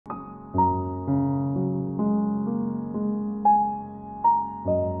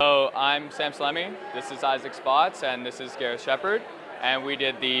So I'm Sam Slemy, this is Isaac Spots, and this is Gareth Shepard, and we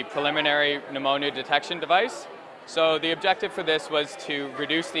did the preliminary pneumonia detection device. So the objective for this was to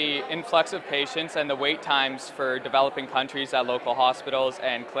reduce the influx of patients and the wait times for developing countries at local hospitals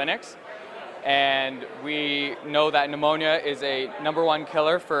and clinics. And we know that pneumonia is a #1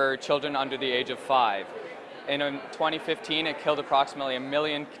 killer for children under the age of 5. In 2015, it killed approximately 1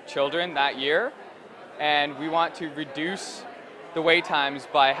 million children that year, and we want to reduce the wait times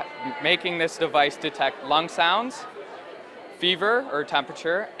by making this device detect lung sounds, fever or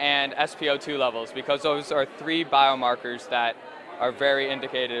temperature, and SpO2 levels, because those are 3 biomarkers that are very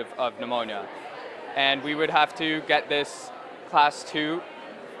indicative of pneumonia. And we would have to get this Class 2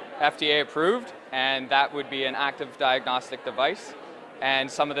 FDA approved, and that would be an active diagnostic device.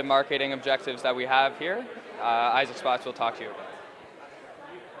 And some of the marketing objectives that we have here, Isaac Spots will talk to you about.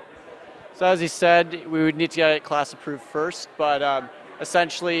 So as he said, we would need to get it class approved first, but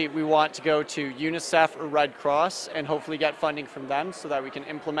essentially we want to go to UNICEF or Red Cross and hopefully get funding from them so that we can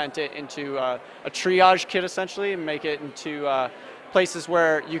implement it into a triage kit essentially and make it into places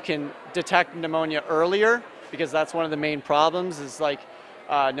where you can detect pneumonia earlier, because that's one of the main problems is like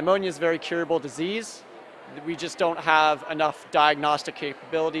pneumonia is a very curable disease. We just don't have enough diagnostic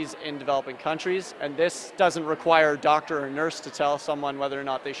capabilities in developing countries, and this doesn't require a doctor or nurse to tell someone whether or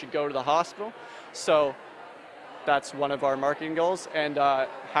not they should go to the hospital. So that's one of our marketing goals. And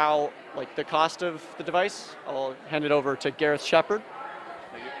how, like the cost of the device, I'll hand it over to Gareth Shepard.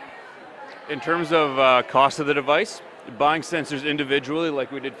 In terms of cost of the device, buying sensors individually like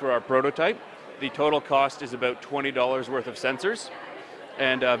we did for our prototype, the total cost is about $20 worth of sensors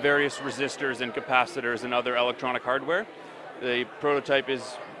and various resistors and capacitors and other electronic hardware. The prototype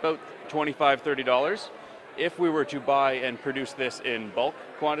is about $25, $30. If we were to buy and produce this in bulk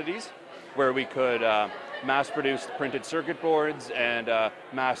quantities, where we could mass produce printed circuit boards and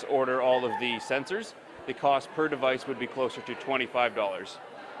mass order all of the sensors, the cost per device would be closer to $25.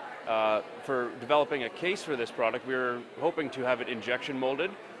 For developing a case for this product, we were hoping to have it injection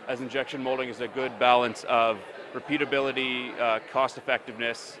molded, as injection molding is a good balance of repeatability, cost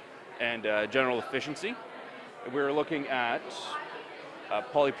effectiveness, and general efficiency. We're looking at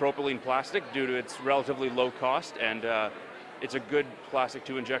polypropylene plastic due to its relatively low cost, and it's a good plastic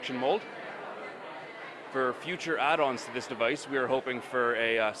to injection mold. For future add-ons to this device, we are hoping for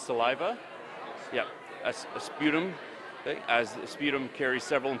a saliva, a sputum, as the sputum carries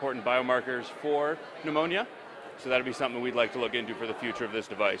several important biomarkers for pneumonia. So that would be something we'd like to look into for the future of this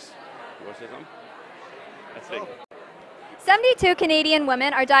device. You want to say something? That's it. 72 Canadian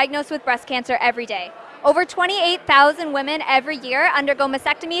women are diagnosed with breast cancer every day. Over 28,000 women every year undergo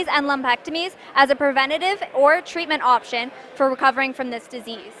mastectomies and lumpectomies as a preventative or treatment option for recovering from this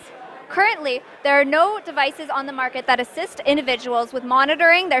disease. Currently, there are no devices on the market that assist individuals with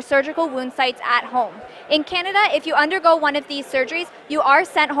monitoring their surgical wound sites at home. In Canada, if you undergo one of these surgeries, you are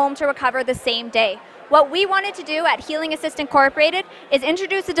sent home to recover the same day. What we wanted to do at Healing Assist Incorporated is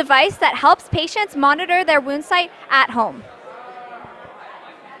introduce a device that helps patients monitor their wound site at home.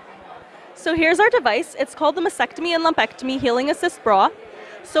 So here's our device. It's called the Mastectomy and Lumpectomy Healing Assist Bra.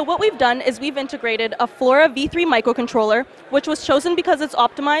 So what we've done is we've integrated a Flora V3 microcontroller, which was chosen because it's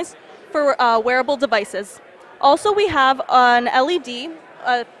optimized for wearable devices. Also, we have an LED,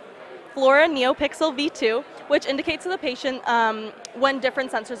 a Flora NeoPixel V2, which indicates to the patient when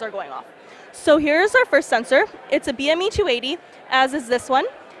different sensors are going off. So here's our first sensor. It's a BME 280, as is this one.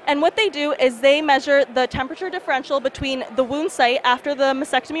 And what they do is they measure the temperature differential between the wound site after the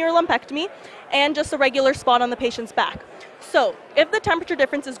mastectomy or lumpectomy and just a regular spot on the patient's back. So if the temperature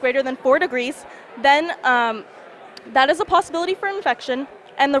difference is greater than 4 degrees, then that is a possibility for infection,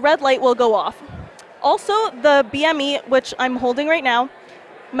 and the red light will go off. Also, the BME, which I'm holding right now,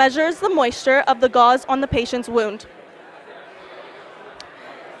 measures the moisture of the gauze on the patient's wound.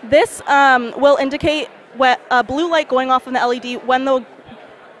 This will indicate a blue light going off in the LED when the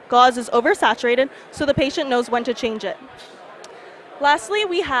gauze is oversaturated, so the patient knows when to change it. Lastly,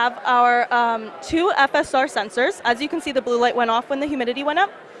 we have our 2 FSR sensors. As you can see, the blue light went off when the humidity went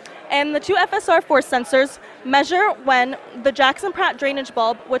up. And the 2 FSR force sensors measure when the Jackson Pratt drainage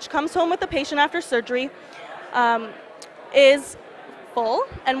bulb, which comes home with the patient after surgery, is full.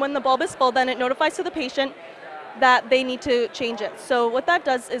 And when the bulb is full, then it notifies to the patient that they need to change it. So what that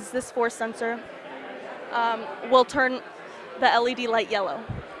does is this force sensor will turn the LED light yellow.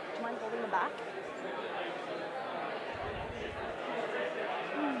 Do you mind holding the back?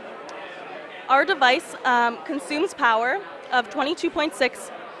 Our device consumes power of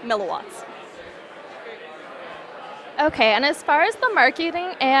 22.6 milliwatts. Okay, and as far as the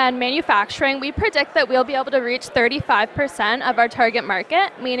marketing and manufacturing, we predict that we'll be able to reach 35% of our target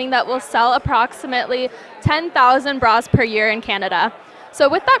market, meaning that we'll sell approximately 10,000 bras per year in Canada. So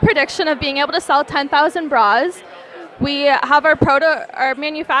with that prediction of being able to sell 10,000 bras, we have our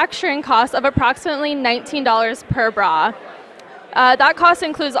manufacturing cost of approximately $19 per bra. That cost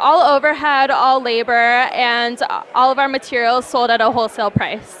includes all overhead, all labor, and all of our materials sold at a wholesale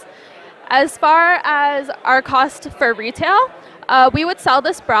price. As far as our cost for retail, we would sell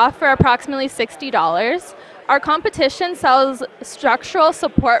this bra for approximately $60. Our competition sells structural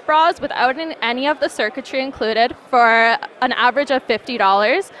support bras without any of the circuitry included for an average of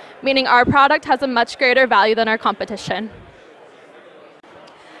 $50, meaning our product has a much greater value than our competition.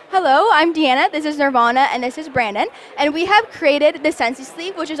 Hello, I'm Deanna, this is Nirvana, and this is Brandon, and we have created the Sensi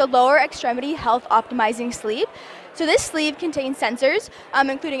sleeve, which is a lower extremity health optimizing sleeve. So this sleeve contains sensors,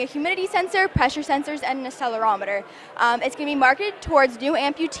 including a humidity sensor, pressure sensors, and an accelerometer. It's going to be marketed towards new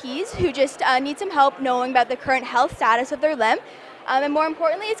amputees who just need some help knowing about the current health status of their limb. And more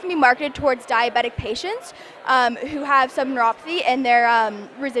importantly, it's going to be marketed towards diabetic patients who have some neuropathy in their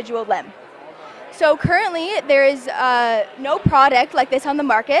residual limb. So currently, there is no product like this on the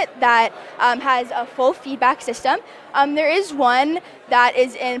market that has a full feedback system. There is one that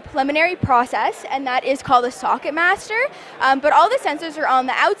is in preliminary process, and that is called the Socket Master. But all the sensors are on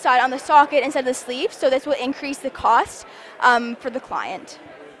the outside, on the socket instead of the sleeve, so this will increase the cost for the client.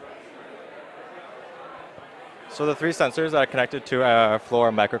 So the three sensors are connected to a floor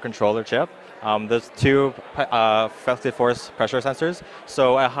microcontroller chip. There's two effective force pressure sensors.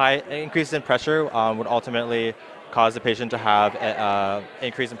 So a high increase in pressure would ultimately cause the patient to have an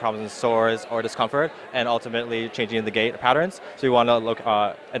increase in problems in sores or discomfort, and ultimately changing the gait patterns. So you want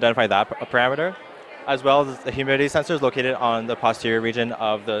to identify that parameter, as well as the humidity sensors located on the posterior region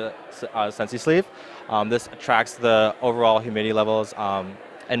of the Sensi sleeve. This tracks the overall humidity levels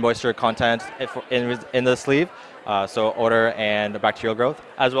and moisture content in the sleeve. So odor and bacterial growth,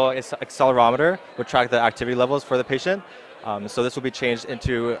 as well as accelerometer would track the activity levels for the patient. So this will be changed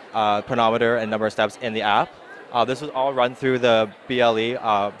into chronometer and number of steps in the app. This was all run through the BLE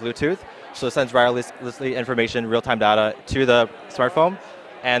Bluetooth, so it sends wirelessly information, real-time data to the smartphone,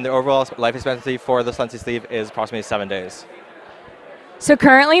 and the overall life expectancy for the Sensi sleeve is approximately 7 days. So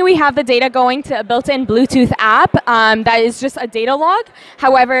currently we have the data going to a built-in Bluetooth app that is just a data log.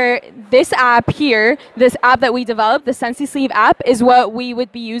 However, this app here, this app that we developed, the Sensi Sleeve app, is what we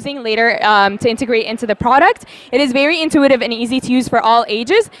would be using later to integrate into the product. It is very intuitive and easy to use for all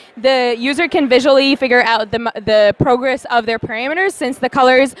ages. The user can visually figure out the progress of their parameters, since the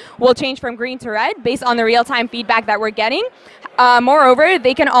colors will change from green to red based on the real-time feedback that we're getting. Moreover,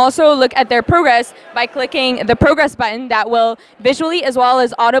 they can also look at their progress by clicking the progress button that will visually as well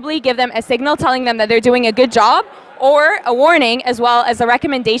as audibly give them a signal telling them that they're doing a good job, or a warning as well as a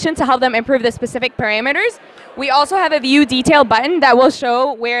recommendation to help them improve the specific parameters. We also have a view detail button that will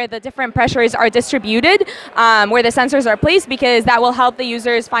show where the different pressures are distributed, where the sensors are placed, because that will help the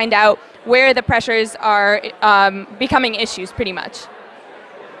users find out where the pressures are becoming issues pretty much.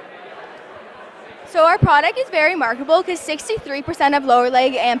 So our product is very marketable because 63% of lower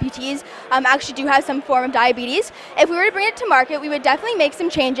leg amputees actually do have some form of diabetes. If we were to bring it to market, we would definitely make some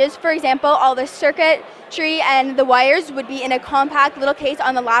changes. For example, all the circuitry and the wires would be in a compact little case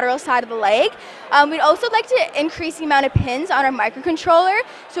on the lateral side of the leg. We'd also like to increase the amount of pins on our microcontroller,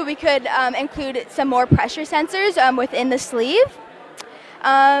 so we could include some more pressure sensors within the sleeve.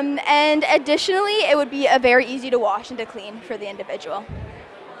 And additionally, it would be very easy to wash and to clean for the individual.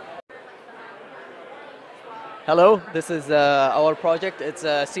 Hello, this is our project. It's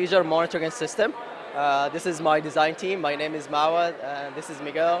a seizure monitoring system. This is my design team. My name is Mawad, and this is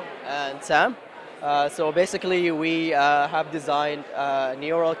Miguel and Sam. So basically, we have designed a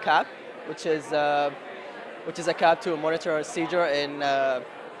neural cap, which is a cap to monitor seizure in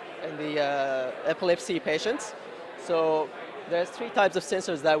the epilepsy patients. So there's three types of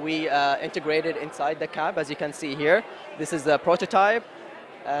sensors that we integrated inside the cap, as you can see here. This is the prototype,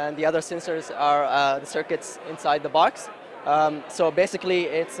 and the other sensors are the circuits inside the box. So basically,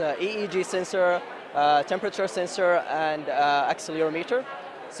 it's an EEG sensor, temperature sensor, and accelerometer.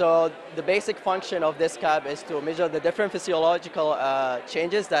 So the basic function of this cap is to measure the different physiological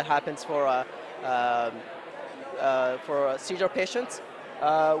changes that happens for seizure patients.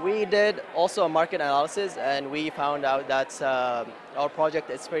 We did also a market analysis, and we found out that our project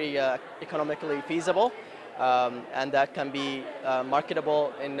is very economically feasible. And that can be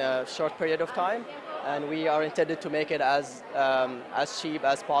marketable in a short period of time, and we are intended to make it as cheap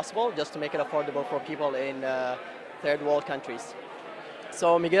as possible, just to make it affordable for people in third world countries.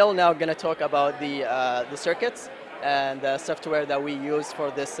 So Miguel now going to talk about the circuits. and the software that we use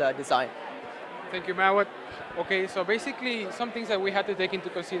for this design. Thank you, Mawat. Okay, so basically some things that we had to take into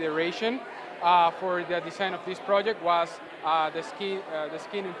consideration for the design of this project was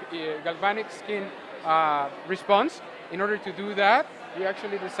galvanic skin response. In order to do that, we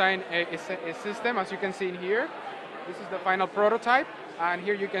actually designed a system, as you can see in here. This is the final prototype, and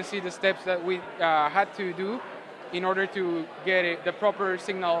here you can see the steps that we had to do in order to get the proper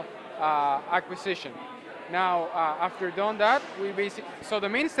signal acquisition. Now, after done that, so the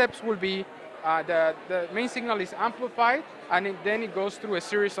main steps will be the main signal is amplified, and then it goes through a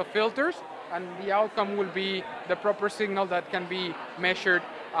series of filters, and the outcome will be the proper signal that can be measured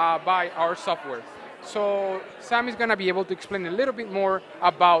by our software. So Sam is going to be able to explain a little bit more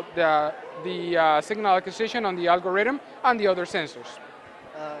about the signal acquisition on the algorithm and the other sensors.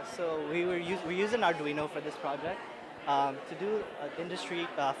 So we're using Arduino for this project. To do industry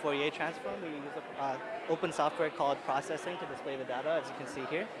Fourier transform, we use open software called processing to display the data, as you can see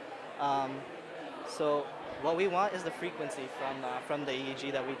here. So what we want is the frequency from the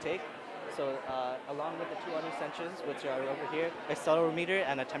EEG that we take. So along with the two other sensors, which are over here, accelerometer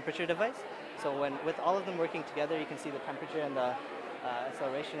and a temperature device. So with all of them working together, you can see the temperature and the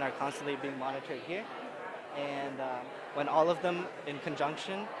acceleration are constantly being monitored here. And when all of them in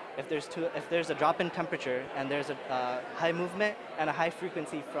conjunction, if there's a drop in temperature and there's a high movement and a high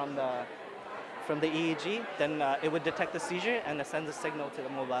frequency from the EEG, then it would detect the seizure and send a signal to the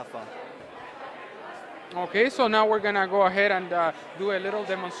mobile phone. Okay, so now we're gonna go ahead and do a little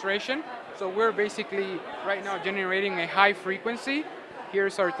demonstration. So we're basically right now generating a high frequency.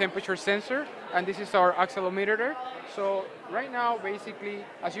 Here's our temperature sensor, and this is our accelerometer. So right now, basically,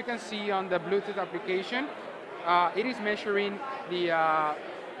 as you can see on the Bluetooth application, it is measuring the,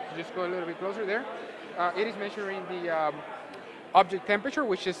 just go a little bit closer there. It is measuring the object temperature,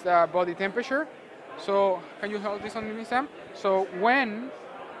 which is the body temperature. So can you hold this on me, Sam? So when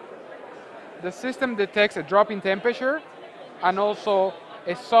the system detects a drop in temperature and also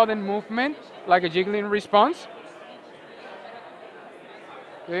a sudden movement, like a jiggling response,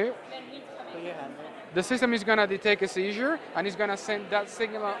 okay, the system is going to detect a seizure, and it's going to send that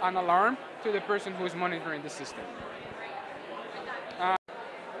signal an alarm to the person who is monitoring the system.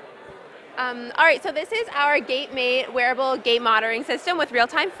 All right, so this is our GateMate wearable gait monitoring system with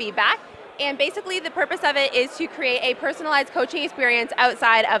real-time feedback. And basically the purpose of it is to create a personalized coaching experience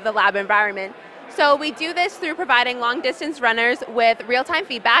outside of the lab environment. So we do this through providing long-distance runners with real-time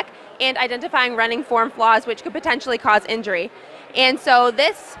feedback and identifying running form flaws which could potentially cause injury. And so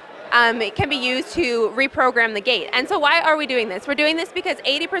this it can be used to reprogram the gait. And so why are we doing this? We're doing this because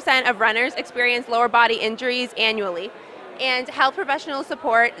 80% of runners experience lower body injuries annually. And health professionals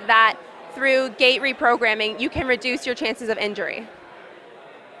support that through gait reprogramming, you can reduce your chances of injury.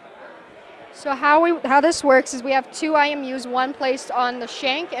 So how this works is we have two IMUs, one placed on the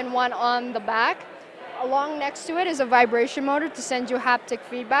shank and one on the back. Along next to it is a vibration motor to send you haptic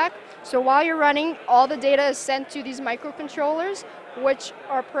feedback. So while you're running, all the data is sent to these microcontrollers, which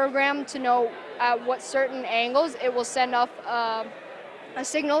are programmed to know at what certain angles it will send off a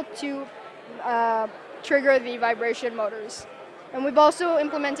signal to trigger the vibration motors. And we've also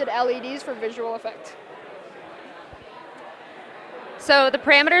implemented LEDs for visual effect. So the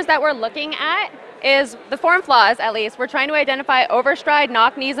parameters that we're looking at is the form flaws, at least. We're trying to identify overstride,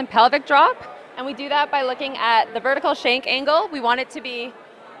 knock knees, and pelvic drop. And we do that by looking at the vertical shank angle. We want it to be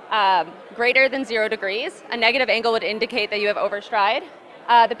greater than 0 degrees. A negative angle would indicate that you have overstride.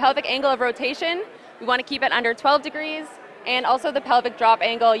 The pelvic angle of rotation, we want to keep it under 12 degrees. And also the pelvic drop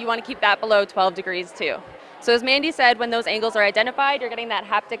angle, you want to keep that below 12 degrees too. So as Mandy said, when those angles are identified, you're getting that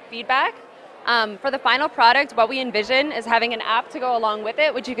haptic feedback. For the final product, what we envision is having an app to go along with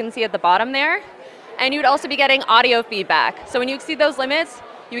it, which you can see at the bottom there. And you would also be getting audio feedback. So when you exceed those limits,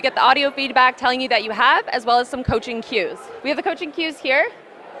 you would get the audio feedback telling you that you have, as well as some coaching cues. We have the coaching cues here.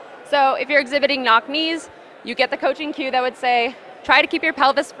 So if you're exhibiting knock knees, you get the coaching cue that would say, try to keep your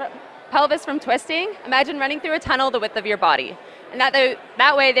pelvis from twisting. Imagine running through a tunnel the width of your body. And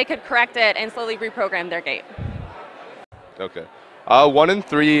that way they could correct it and slowly reprogram their gait. Okay. 1 in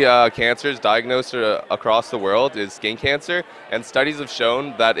 3 cancers diagnosed across the world is skin cancer, and studies have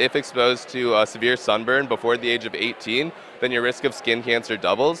shown that if exposed to severe sunburn before the age of 18, then your risk of skin cancer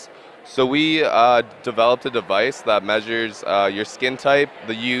doubles. So we developed a device that measures your skin type,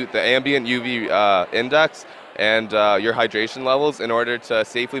 the ambient UV index, and your hydration levels in order to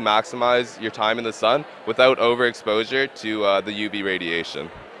safely maximize your time in the sun without overexposure to the UV radiation.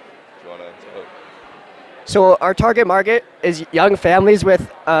 Do you want to? So our target market is young families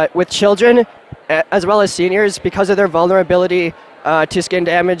with children, as well as seniors, because of their vulnerability to skin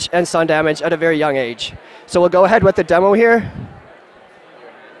damage and sun damage at a very young age. So we'll go ahead with the demo here.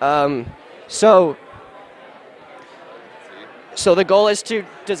 So the goal is to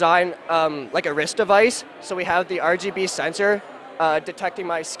design like a wrist device. So we have the RGB sensor detecting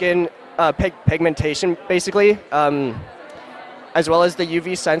my skin pigmentation, basically, as well as the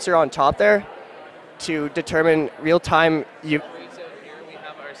UV sensor on top there to determine real-time UV. So here we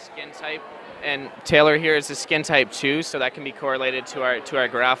have our skin type, and Taylor here is a skin type 2, so that can be correlated to our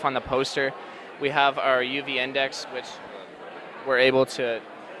graph on the poster. We have our UV index, which we're able to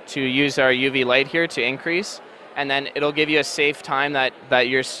use our UV light here to increase, and then it'll give you a safe time that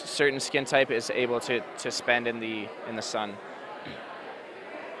your certain skin type is able to spend in the sun.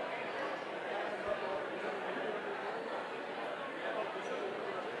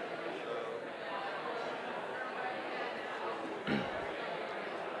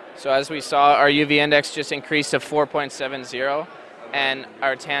 So as we saw, our UV index just increased to 4.70, and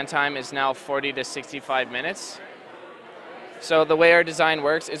our tan time is now 40 to 65 minutes. So the way our design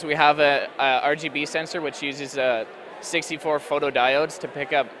works is we have a RGB sensor which uses 64 photodiodes to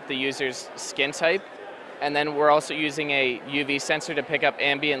pick up the user's skin type, and then we're also using a UV sensor to pick up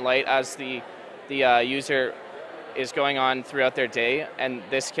ambient light as the user is going on throughout their day, and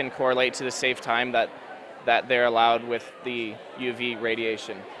this can correlate to the safe time that they're allowed with the UV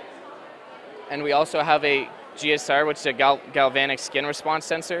radiation. And we also have a GSR, which is a galvanic skin response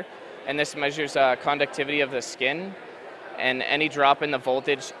sensor, and this measures conductivity of the skin, and any drop in the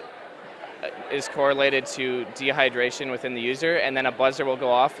voltage is correlated to dehydration within the user, and then a buzzer will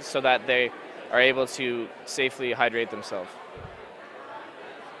go off so that they are able to safely hydrate themselves.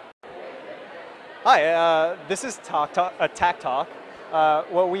 Hi, this is Tac Talk.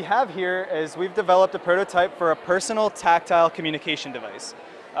 What we have here is we've developed a prototype for a personal tactile communication device.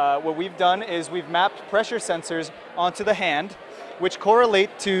 What we've done is we've mapped pressure sensors onto the hand, which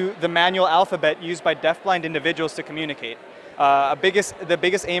correlate to the manual alphabet used by deafblind individuals to communicate. The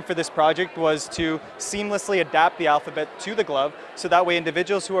biggest aim for this project was to seamlessly adapt the alphabet to the glove, so that way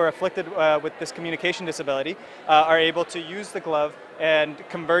individuals who are afflicted with this communication disability are able to use the glove and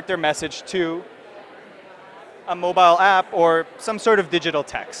convert their message to a mobile app or some sort of digital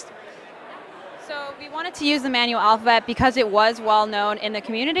text. So we wanted to use the manual alphabet because it was well known in the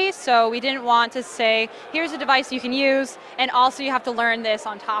community, so we didn't want to say, here's a device you can use, and also you have to learn this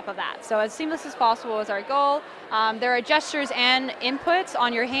on top of that. So as seamless as possible was our goal. There are gestures and inputs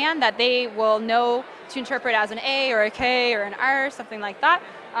on your hand that they will know to interpret as an A or a K or an R, something like that.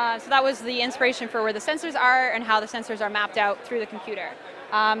 So that was the inspiration for where the sensors are and how the sensors are mapped out through the computer.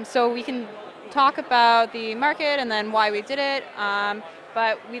 So we can talk about the market and then why we did it.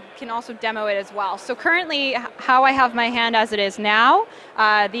 But we can also demo it as well. So currently, how I have my hand as it is now,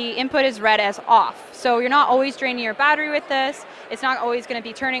 the input is read as off. So you're not always draining your battery with this. It's not always going to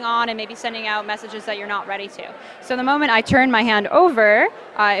be turning on and maybe sending out messages that you're not ready to. So the moment I turn my hand over,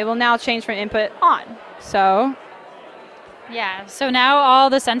 it will now change from input on. So yeah, so now all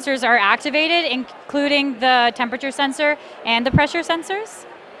the sensors are activated, including the temperature sensor and the pressure sensors.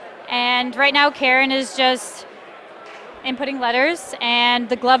 And right now, Karen is just inputting letters, and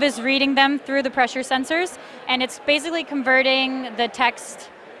the glove is reading them through the pressure sensors, and it's basically converting the text,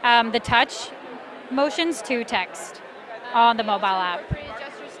 the touch motions to text on the mobile app.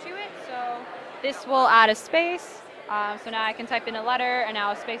 Gestures to it, so this will add a space. So now I can type in a letter, and now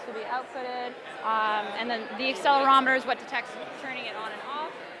a space will be outputted. And then the accelerometer is what detects turning it on and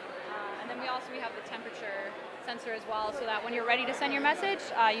off. And then we have the temperature sensor as well, so that when you're ready to send your message,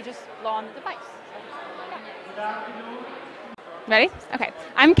 you just blow on the device. Ready? Okay.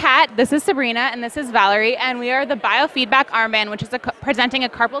 I'm Kat, this is Sabrina, and this is Valerie, and we are the biofeedback armband, which is presenting a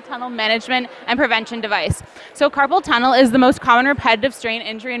carpal tunnel management and prevention device. So carpal tunnel is the most common repetitive strain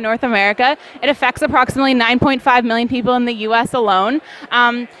injury in North America. It affects approximately 9.5 million people in the US alone.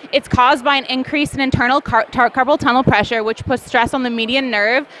 It's caused by an increase in internal carpal tunnel pressure, which puts stress on the median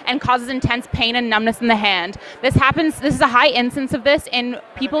nerve and causes intense pain and numbness in the hand. This is a high incidence of this in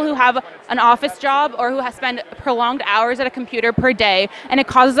people who have an office job or who spend prolonged hours at a computer per day, and it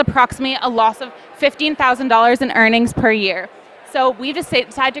causes approximately a loss of $15,000 in earnings per year. So we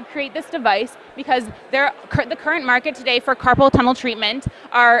decided to create this device because the current market today for carpal tunnel treatment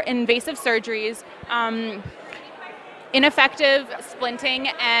are invasive surgeries, ineffective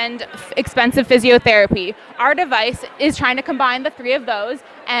splinting, and expensive physiotherapy. Our device is trying to combine the three of those,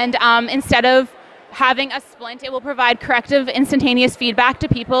 and instead of having a splint, it will provide corrective instantaneous feedback to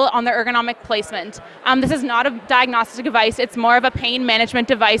people on their ergonomic placement. This is not a diagnostic device, it's more of a pain management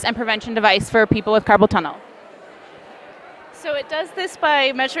device and prevention device for people with carpal tunnel. So it does this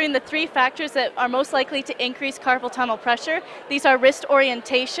by measuring the 3 factors that are most likely to increase carpal tunnel pressure. These are wrist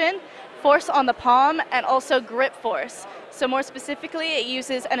orientation, force on the palm, and also grip force. So more specifically, it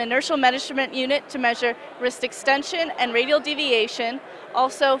uses an inertial measurement unit to measure wrist extension and radial deviation,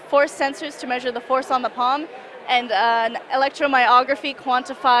 also force sensors to measure the force on the palm, and an electromyography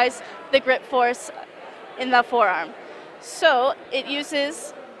quantifies the grip force in the forearm. So it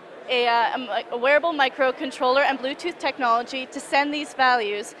uses a wearable microcontroller and Bluetooth technology to send these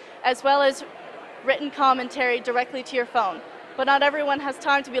values, as well as written commentary directly to your phone. But not everyone has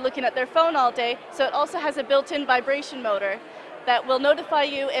time to be looking at their phone all day, so it also has a built-in vibration motor that will notify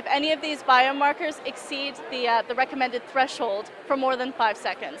you if any of these biomarkers exceed the recommended threshold for more than 5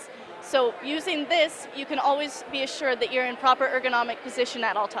 seconds. So using this, you can always be assured that you're in proper ergonomic position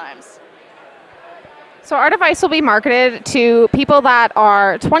at all times. So our device will be marketed to people that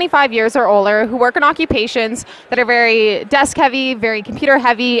are 25 years or older who work in occupations that are very desk heavy, very computer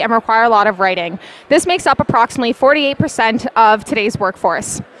heavy, and require a lot of writing. This makes up approximately 48% of today's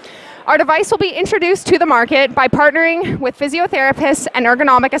workforce. Our device will be introduced to the market by partnering with physiotherapists and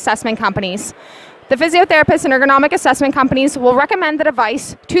ergonomic assessment companies. The physiotherapists and ergonomic assessment companies will recommend the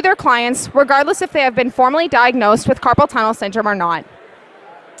device to their clients regardless if they have been formally diagnosed with carpal tunnel syndrome or not.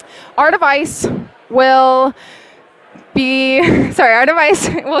 Our device will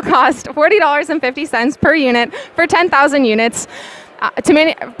cost $40.50 per unit for 10,000 units to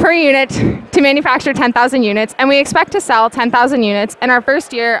manufacture 10,000 units, and we expect to sell 10,000 units in our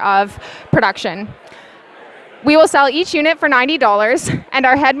first year of production. We will sell each unit for $90, and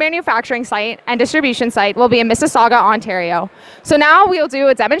our head manufacturing site and distribution site will be in Mississauga, Ontario. So now we'll do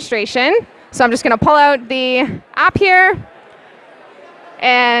a demonstration. So I'm just going to pull out the app here,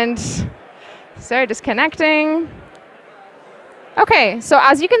 and sorry, just connecting. Okay, so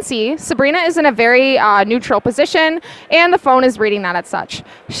as you can see, Sabrina is in a very neutral position, and the phone is reading that as such.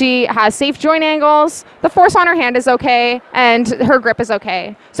 She has safe joint angles, the force on her hand is okay, and her grip is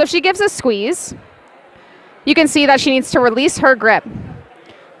okay. So if she gives a squeeze, you can see that she needs to release her grip.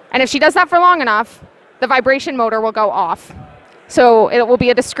 And if she does that for long enough, the vibration motor will go off. So it will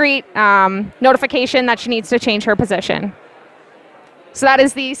be a discrete notification that she needs to change her position. So that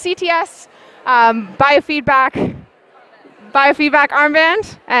is the CTS biofeedback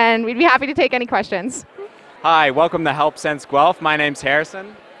armband, and we'd be happy to take any questions. Hi, welcome to Help Sense Guelph. My name's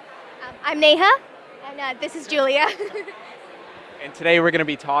Harrison. I'm Neha, and this is Julia. And today we're going to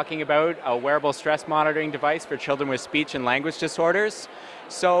be talking about a wearable stress monitoring device for children with speech and language disorders.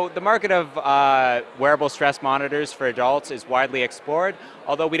 So the market of wearable stress monitors for adults is widely explored,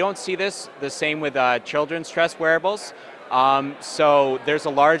 although we don't see this the same with children's stress wearables. So there's a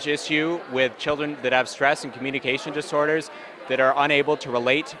large issue with children that have stress and communication disorders that are unable to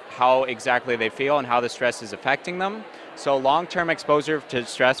relate how exactly they feel and how the stress is affecting them. So long-term exposure to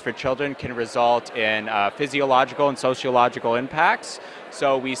stress for children can result in physiological and sociological impacts.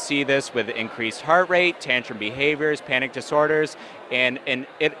 So we see this with increased heart rate, tantrum behaviors, panic disorders, and an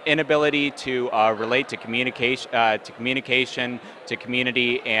inability to relate to communication, to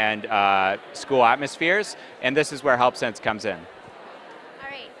community, and school atmospheres. And this is where HelpSense comes in. All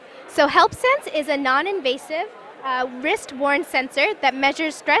right. So HelpSense is a non-invasive wrist-worn sensor that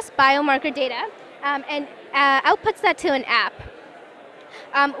measures stress biomarker data and outputs that to an app.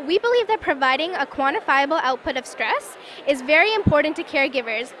 We believe that providing a quantifiable output of stress is very important to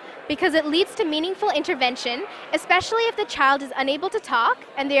caregivers because it leads to meaningful intervention, especially if the child is unable to talk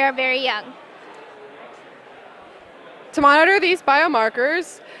and they are very young. To monitor these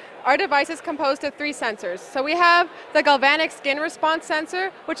biomarkers, our device is composed of 3 sensors. So we have the galvanic skin response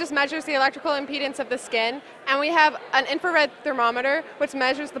sensor, which just measures the electrical impedance of the skin, and we have an infrared thermometer, which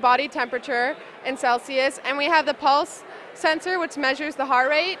measures the body temperature in Celsius, and we have the pulse sensor, which measures the heart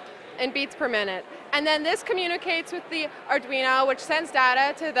rate in beats per minute. And then this communicates with the Arduino, which sends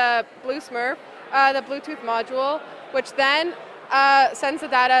data to the BlueSmurf, the Bluetooth module, which then sends the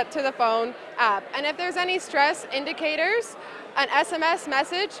data to the phone app. And if there's any stress indicators, an SMS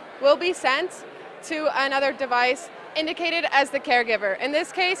message will be sent to another device indicated as the caregiver. In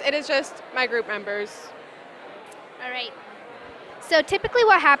this case, it is just my group members. All right. So typically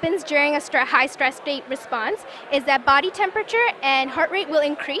what happens during a high stress state response is that body temperature and heart rate will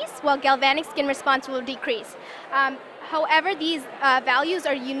increase while galvanic skin response will decrease. However, these values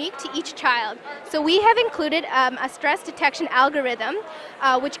are unique to each child. So we have included a stress detection algorithm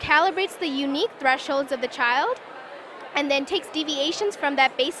which calibrates the unique thresholds of the child and then takes deviations from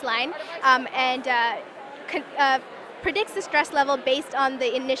that baseline and predicts the stress level based on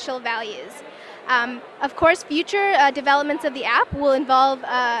the initial values. Of course, future developments of the app will involve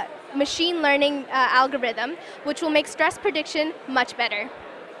machine learning algorithm, which will make stress prediction much better.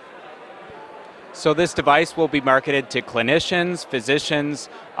 So this device will be marketed to clinicians, physicians,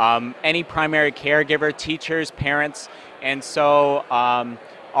 any primary caregiver, teachers, parents, and so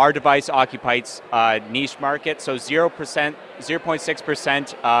our device occupies a niche market. So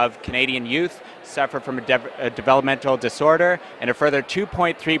 0.6% of Canadian youth suffer from a developmental disorder, and a further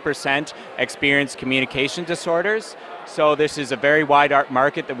 2.3% experience communication disorders. So this is a very wide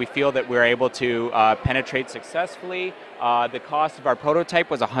market that we feel that we're able to penetrate successfully. The cost of our prototype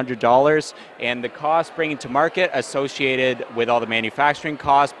was $100, and the cost bringing to market associated with all the manufacturing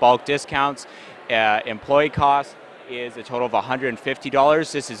costs, bulk discounts, employee costs is a total of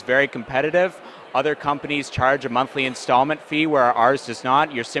 $150. This is very competitive. Other companies charge a monthly installment fee where ours does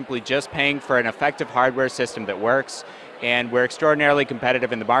not. You're simply just paying for an effective hardware system that works, and we're extraordinarily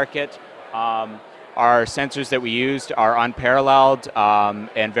competitive in the market. Our sensors that we used are unparalleled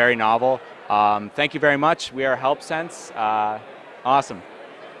and very novel. Thank you very much. We are HelpSense. Awesome.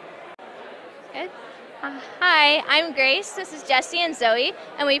 Good. Hi, I'm Grace. This is Jessie and Zoe,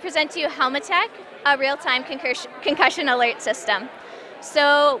 and we present to you Helmetech, a real-time concussion alert system.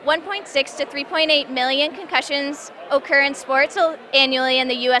 So 1.6 to 3.8 million concussions occur in sports annually in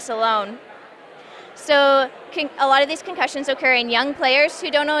the US alone. So a lot of these concussions occur in young players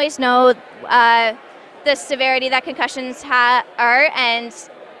who don't always know the severity that concussions are and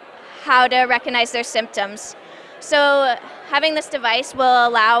how to recognize their symptoms. So having this device will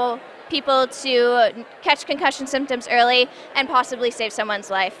allow people to catch concussion symptoms early and possibly save someone's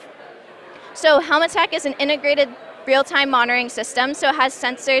life. So Helmetech is an integrated real-time monitoring system, so it has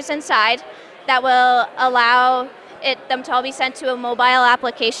sensors inside that will allow them to all be sent to a mobile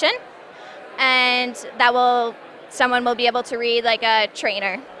application, and someone will be able to read like a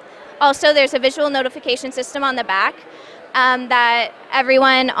trainer. Also, there's a visual notification system on the back that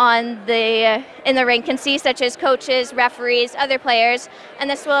everyone in the ring can see, such as coaches, referees, other players, and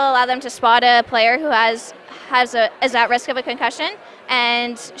this will allow them to spot a player who is at risk of a concussion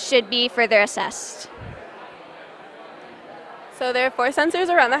and should be further assessed. So there are 4 sensors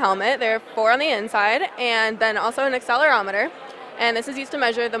around the helmet. There are 4 on the inside, and then also an accelerometer, and this is used to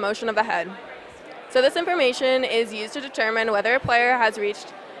measure the motion of the head. So this information is used to determine whether a player has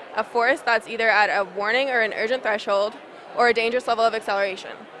reached a force that's either at a warning or an urgent threshold or a dangerous level of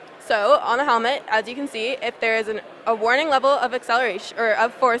acceleration. So on the helmet, as you can see, if there is a warning level of acceleration or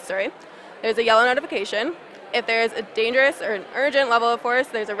of force, there's a yellow notification. If there is a dangerous or an urgent level of force,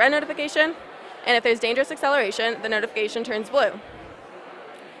 there's a red notification. And if there's dangerous acceleration, the notification turns blue.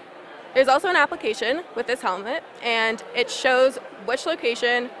 There's also an application with this helmet, and it shows which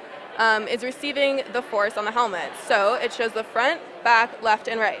location is receiving the force on the helmet. So it shows the front, back, left,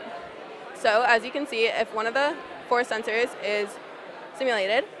 and right. So as you can see, if one of the 4 sensors is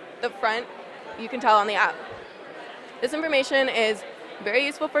simulated, the front you can tell on the app. This information is very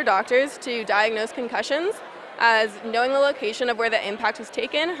useful for doctors to diagnose concussions, as knowing the location of where the impact was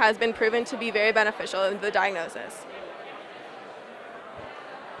taken has been proven to be very beneficial in the diagnosis.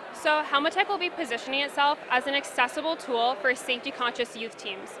 So Helmetech will be positioning itself as an accessible tool for safety-conscious youth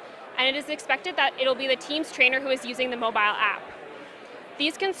teams, and it is expected that it'll be the team's trainer who is using the mobile app.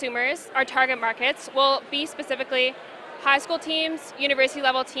 These consumers, our target markets, will be specifically high school teams, university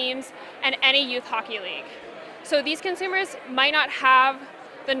level teams, and any youth hockey league. So these consumers might not have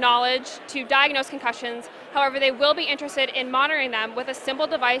the knowledge to diagnose concussions, however they will be interested in monitoring them with a simple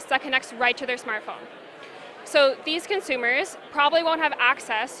device that connects right to their smartphone. So these consumers probably won't have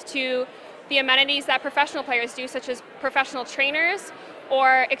access to the amenities that professional players do, such as professional trainers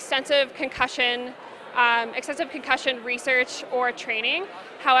or extensive concussion research or training.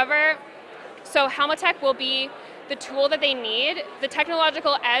 However, so Helmetech will be the tool that they need, the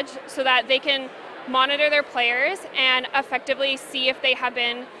technological edge, so that they can monitor their players and effectively see if they have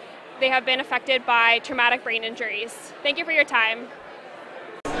been affected by traumatic brain injuries. Thank you for your time.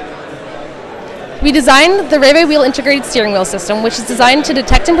 We designed the Railway Wheel Integrated Steering Wheel System, which is designed to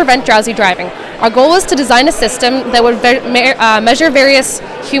detect and prevent drowsy driving. Our goal was to design a system that would measure various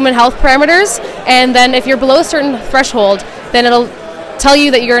human health parameters, and then if you're below a certain threshold, then it'll tell you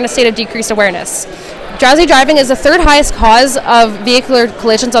that you're in a state of decreased awareness. Drowsy driving is the 3rd highest cause of vehicular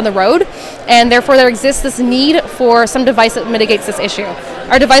collisions on the road, and therefore there exists this need for some device that mitigates this issue.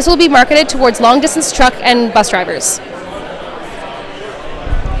 Our device will be marketed towards long-distance truck and bus drivers.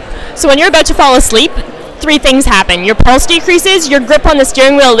 So when you're about to fall asleep, 3 things happen. Your pulse decreases, your grip on the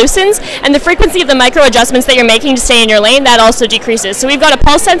steering wheel loosens, and the frequency of the micro adjustments that you're making to stay in your lane, that also decreases. So we've got a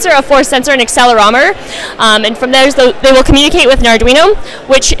pulse sensor, a force sensor, and accelerometer, and from there they will communicate with an Arduino,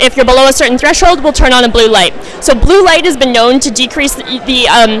 which if you're below a certain threshold will turn on a blue light. So blue light has been known to decrease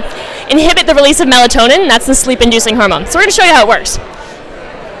inhibit the release of melatonin, and that's the sleep-inducing hormone. So we're going to show you how it works.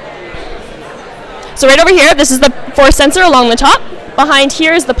 So right over here, this is the force sensor along the top. Behind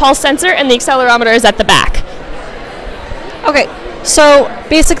here is the pulse sensor, and the accelerometer is at the back. Okay, so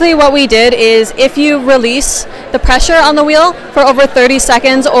basically what we did is if you release the pressure on the wheel for over 30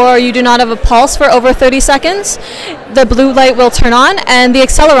 seconds or you do not have a pulse for over 30 seconds, the blue light will turn on, and the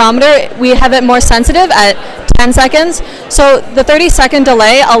accelerometer, we have it more sensitive at 10 seconds. So the 30-second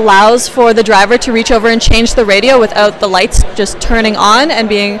delay allows for the driver to reach over and change the radio without the lights just turning on and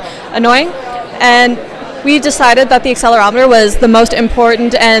being annoying. And we decided that the accelerometer was the most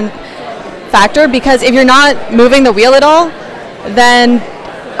important and factor, because if you're not moving the wheel at all, then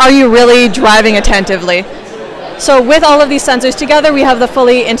are you really driving attentively? So with all of these sensors together, we have the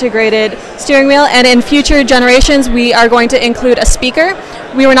fully integrated steering wheel, and in future generations we are going to include a speaker.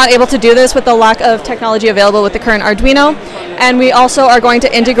 We were not able to do this with the lack of technology available with the current Arduino, and we also are going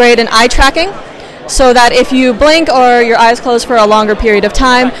to integrate an eye tracking so that if you blink or your eyes close for a longer period of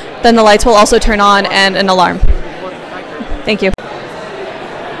time, then the lights will also turn on and an alarm. Thank you.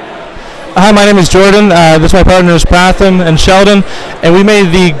 Hi, my name is Jordan. This is my partners Pratham and Sheldon, and we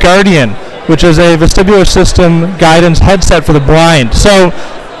made the Guardian, which is a vestibular system guidance headset for the blind. So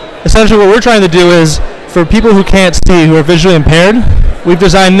essentially what we're trying to do is, for people who can't see, who are visually impaired, we've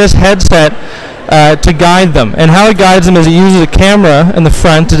designed this headset to guide them. And how it guides them is it uses a camera in the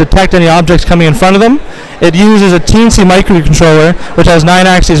front to detect any objects coming in front of them. It uses a teemed microcontroller, which has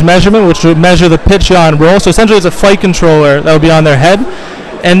 9-axis measurement, which will measure the pitch, yaw, and roll. So essentially it's a flight controller that will be on their head.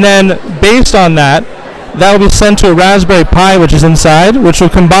 And then based on that, that will be sent to a Raspberry Pi, which is inside, which will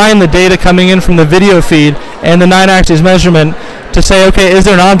combine the data coming in from the video feed and the 9-axis measurement to say, okay, is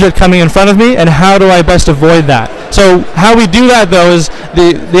there an object coming in front of me, and how do I best avoid that? So how we do that, though, is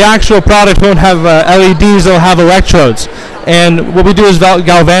the actual product won't have LEDs, they'll have electrodes. And what we do is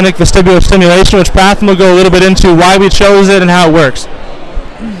galvanic vestibular stimulation, which Pratham will go a little bit into why we chose it and how it works.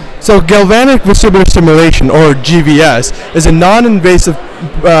 So galvanic vestibular stimulation, or GVS, is a non-invasive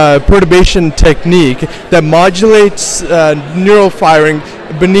perturbation technique that modulates neural firing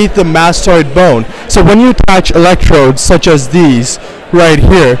beneath the mastoid bone. So when you attach electrodes such as these right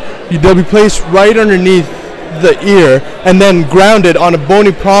here, they'll be placed right underneath the ear and then grounded on a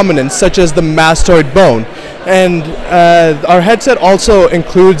bony prominence such as the mastoid bone. And our headset also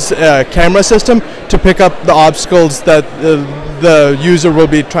includes a camera system to pick up the obstacles that the user will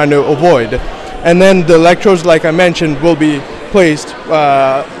be trying to avoid. And then the electrodes, like I mentioned, will be placed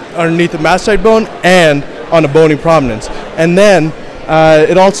underneath the mastoid bone and on a bony prominence. And then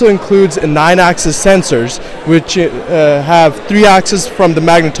it also includes a 9-axis sensors, which have 3 axes from the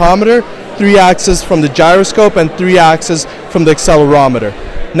magnetometer, 3 axes from the gyroscope, and 3 axes from the accelerometer.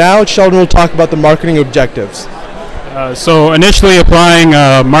 Now Sheldon will talk about the marketing objectives. So initially applying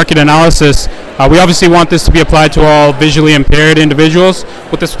market analysis, we obviously want this to be applied to all visually impaired individuals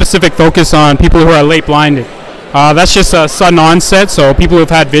with a specific focus on people who are late blinded. That's just a sudden onset, so people who've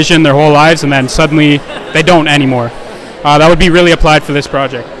had vision their whole lives and then suddenly they don't anymore. That would be really applied for this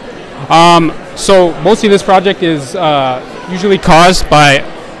project. So mostly this project is usually caused by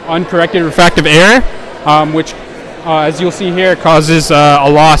uncorrected refractive error, which as you'll see here causes a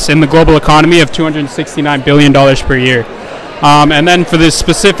loss in the global economy of $269 billion per year. And then for the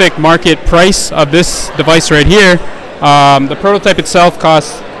specific market price of this device right here, the prototype itself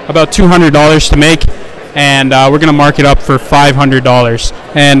costs about $200 to make, and we're going to mark it up for $500.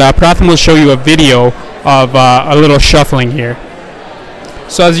 And Pratham will show you a video of a little shuffling here.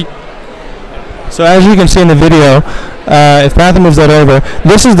 So as you can see in the video, if Pratham moves that over,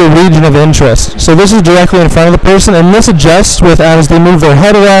 this is the region of interest. So this is directly in front of the person, and this adjusts with as they move their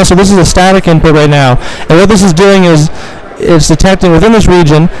head around. So this is a static input right now. And what this is doing is it's detecting within this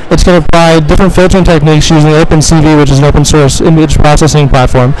region, it's going to apply different filtering techniques using OpenCV, which is an open source image processing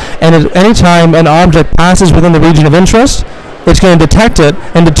platform. And at any time an object passes within the region of interest, it's going to detect it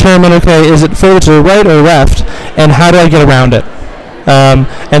and determine, okay, is it further to the right or left, and how do I get around it?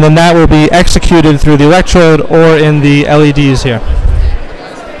 And then that will be executed through the electrode or in the LEDs here.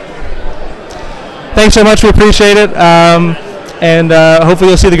 Thanks so much, we appreciate it, and hopefully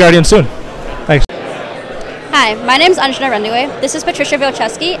you'll see the Guardian soon. Thanks. Hi, my name is Anjana Renduwe. This is Patricia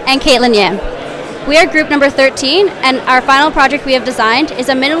Vilcheski and Caitlin Yam. We are group number 13, and our final project we have designed is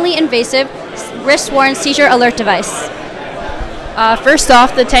a minimally invasive wrist-worn seizure alert device. First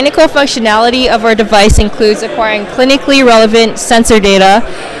off, the technical functionality of our device includes acquiring clinically relevant sensor data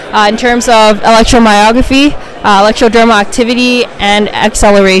in terms of electromyography, electrodermal activity, and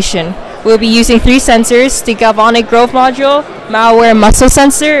acceleration. We'll be using 3 sensors: the galvanic growth module, malware muscle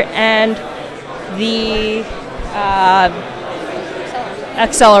sensor, and the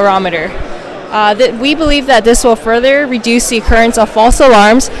accelerometer. We believe that this will further reduce the occurrence of false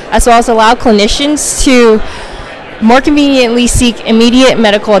alarms, as well as allow clinicians to more conveniently seek immediate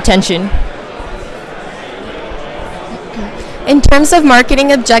medical attention. In terms of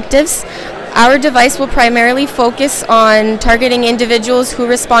marketing objectives, our device will primarily focus on targeting individuals who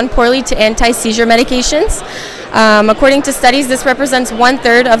respond poorly to anti-seizure medications. According to studies, this represents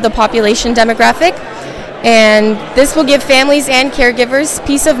 1/3 of the population demographic, and this will give families and caregivers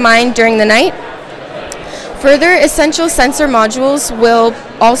peace of mind during the night. Further, essential sensor modules will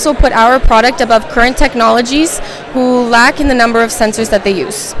also put our product above current technologies who lack in the number of sensors that they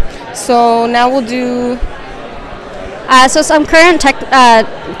use. So now we'll do... So some current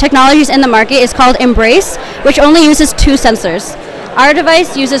technologies in the market is called Embrace, which only uses 2 sensors. Our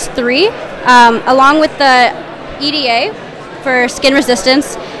device uses 3, along with the EDA for skin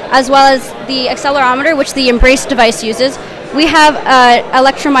resistance, as well as the accelerometer, which the Embrace device uses. We have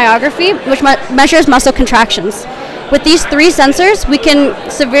electromyography, which measures muscle contractions. With these 3 sensors, we can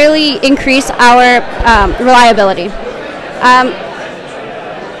severely increase our reliability.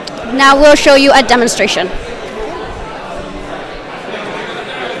 Now we'll show you a demonstration.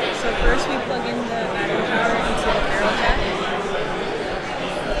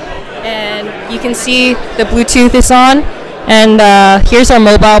 And you can see the Bluetooth is on, and here's our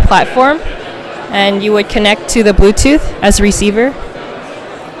mobile platform, and you would connect to the Bluetooth as a receiver.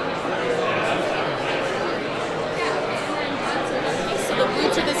 So the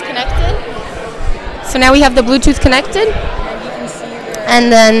Bluetooth is connected. So now we have the Bluetooth connected,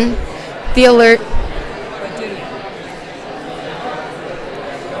 and then the alert.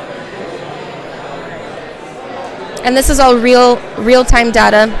 And this is all real-time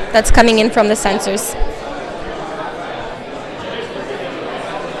data that's coming in from the sensors.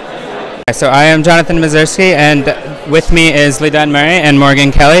 So I am Jonathan Mazurski, and with me is Lidan Murray and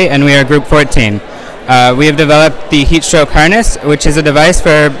Morgan Kelly, and we are Group 14. We have developed the heat stroke harness, which is a device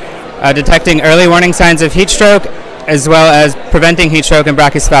for detecting early warning signs of heat stroke, as well as preventing heat stroke in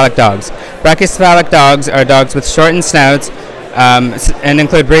brachycephalic dogs. Brachycephalic dogs are dogs with shortened snouts and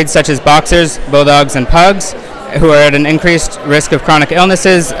include breeds such as boxers, bulldogs, and pugs, who are at an increased risk of chronic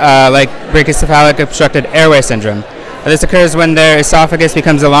illnesses like brachycephalic obstructed airway syndrome. This occurs when their esophagus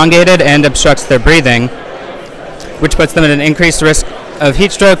becomes elongated and obstructs their breathing, which puts them at an increased risk of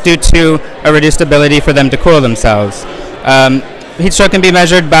heat stroke due to a reduced ability for them to cool themselves. Heat stroke can be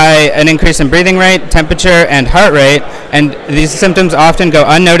measured by an increase in breathing rate, temperature, and heart rate, and these symptoms often go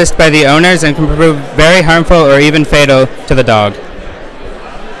unnoticed by the owners and can prove very harmful or even fatal to the dog.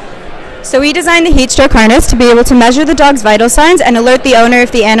 So we designed the heat stroke harness to be able to measure the dog's vital signs and alert the owner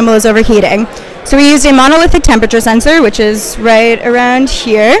if the animal is overheating. So we used a monolithic temperature sensor, which is right around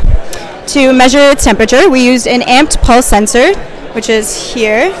here, to measure its temperature. We used an amped pulse sensor, which is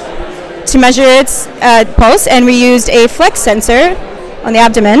here, to measure its pulse, and we used a flex sensor on the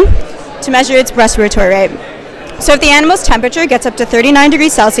abdomen to measure its respiratory rate. So if the animal's temperature gets up to 39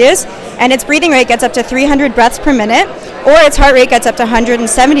 degrees Celsius and its breathing rate gets up to 300 breaths per minute, or its heart rate gets up to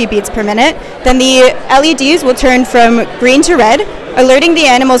 170 beats per minute, then the LEDs will turn from green to red, alerting the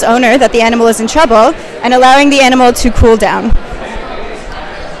animal's owner that the animal is in trouble and allowing the animal to cool down.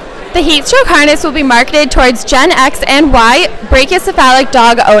 The heat stroke harness will be marketed towards Gen X and Y brachycephalic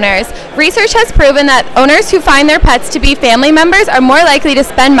dog owners. Research has proven that owners who find their pets to be family members are more likely to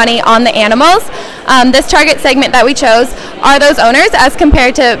spend money on the animals. This target segment that we chose are those owners as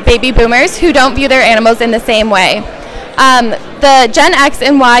compared to baby boomers who don't view their animals in the same way. The Gen X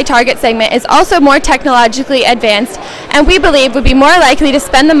and Y target segment is also more technologically advanced, and we believe would be more likely to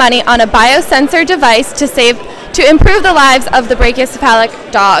spend the money on a biosensor device to improve the lives of the brachycephalic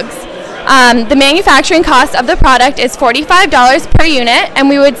dogs. The manufacturing cost of the product is $45 per unit, and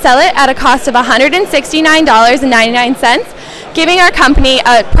we would sell it at a cost of $169.99, giving our company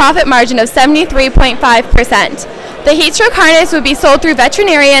a profit margin of 73.5%. The heat stroke harness would be sold through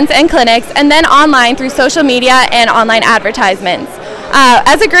veterinarians and clinics, and then online through social media and online advertisements.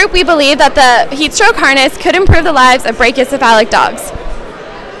 As a group, we believe that the heat stroke harness could improve the lives of brachycephalic dogs.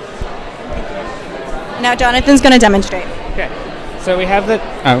 Now Jonathan's going to demonstrate. Okay, so we have the...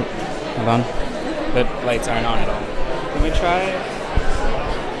 Oh, hold on. The lights aren't on at all. Can we try...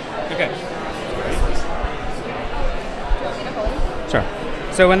 Okay. Sure.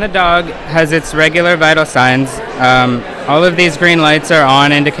 So when the dog has its regular vital signs, all of these green lights are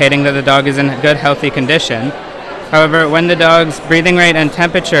on, indicating that the dog is in good, healthy condition. However, when the dog's breathing rate and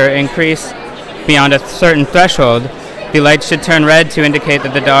temperature increase beyond a certain threshold, the lights should turn red to indicate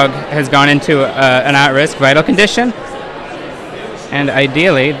that the dog has gone into an at-risk vital condition. And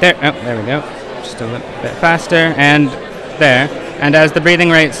ideally, there we go, just a little bit faster, and there. And as the breathing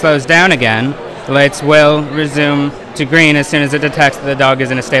rate slows down again, The lights will resume to green as soon as it detects that the dog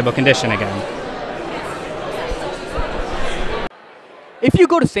is in a stable condition again. If you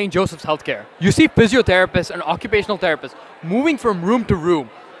go to St. Joseph's Healthcare, you see physiotherapists and occupational therapists moving from room to room,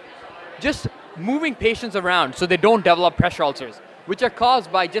 just moving patients around so they don't develop pressure ulcers, which are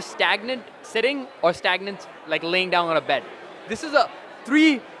caused by just stagnant sitting or stagnant like laying down on a bed. This is a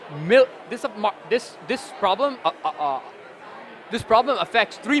this problem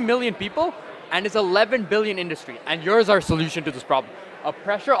affects 3 million people and is 11 billion industry. And here's our solution to this problem: a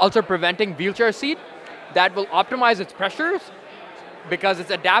pressure ulcer preventing wheelchair seat that will optimize its pressures because it's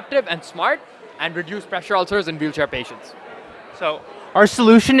adaptive and smart and reduce pressure ulcers in wheelchair patients. So our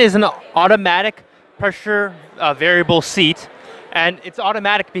solution is an automatic pressure variable seat, and it's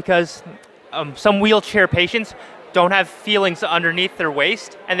automatic because some wheelchair patients don't have feelings underneath their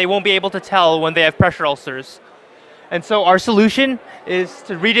waist, and they won't be able to tell when they have pressure ulcers. And so our solution is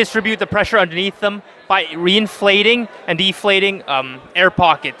to redistribute the pressure underneath them by reinflating and deflating air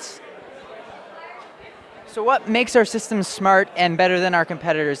pockets. So what makes our system smart and better than our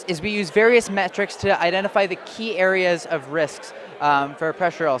competitors is we use various metrics to identify the key areas of risks for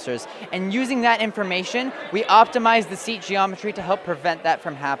pressure ulcers. And using that information, we optimize the seat geometry to help prevent that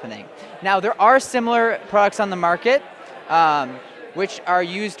from happening. Now, there are similar products on the market which are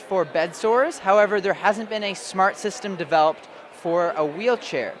used for bed sores. However, there hasn't been a smart system developed for a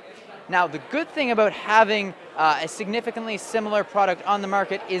wheelchair. Now, the good thing about having a significantly similar product on the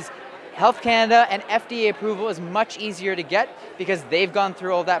market is Health Canada and FDA approval is much easier to get because they've gone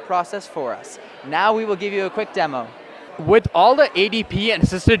through all that process for us. Now we will give you a quick demo. With all the ADP and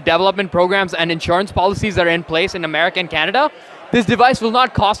assisted development programs and insurance policies that are in place in America and Canada, this device will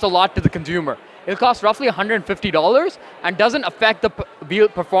not cost a lot to the consumer. It'll cost roughly $150 and doesn't affect the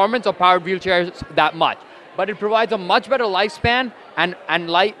performance of powered wheelchairs that much. But it provides a much better lifespan and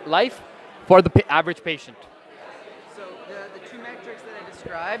life for the average patient.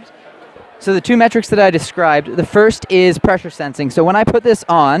 So the two metrics that I described, the first is pressure sensing. So when I put this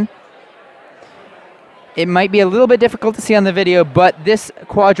on, it might be a little bit difficult to see on the video, but this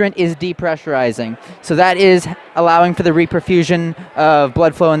quadrant is depressurizing. So that is allowing for the reperfusion of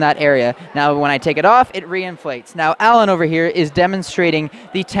blood flow in that area. Now when I take it off, it reinflates. Now Alan over here is demonstrating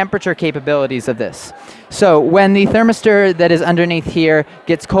the temperature capabilities of this. So when the thermistor that is underneath here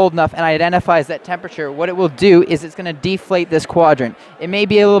gets cold enough and identifies that temperature, what it will do is it's going to deflate this quadrant. It may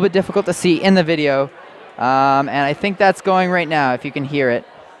be a little bit difficult to see in the video, and I think that's going right now if you can hear it.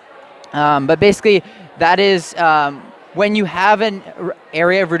 But basically, that is when you have an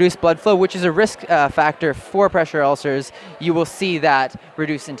area of reduced blood flow, which is a risk factor for pressure ulcers, you will see that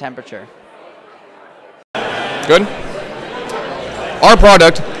reduce in temperature. Good. Our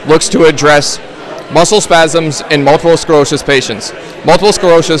product looks to address muscle spasms in multiple sclerosis patients. Multiple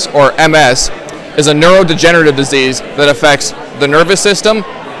sclerosis, or MS, is a neurodegenerative disease that affects the nervous system,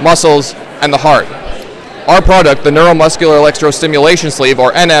 muscles, and the heart. Our product, the neuromuscular electrostimulation sleeve,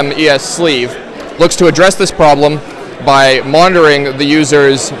 or NMES sleeve, looks to address this problem by monitoring the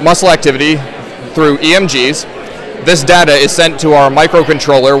user's muscle activity through EMGs. This data is sent to our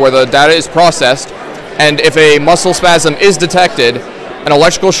microcontroller where the data is processed, and if a muscle spasm is detected, an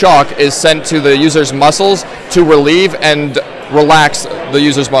electrical shock is sent to the user's muscles to relieve and relax the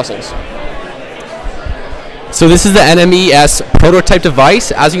user's muscles. So this is the NMES prototype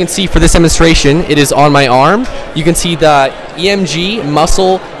device. As you can see for this demonstration, it is on my arm. You can see the EMG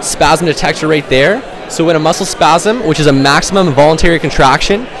muscle spasm detector right there. So when a muscle spasm, which is a maximum voluntary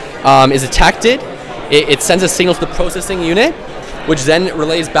contraction, is detected, it sends a signal to the processing unit, which then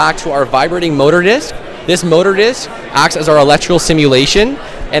relays back to our vibrating motor disc. This motor disc acts as our electrical stimulation,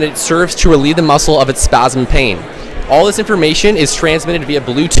 and it serves to relieve the muscle of its spasm pain. All this information is transmitted via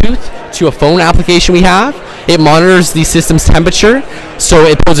Bluetooth to a phone application we have. It monitors the system's temperature, so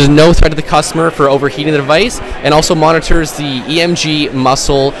it poses no threat to the customer for overheating the device, and also monitors the EMG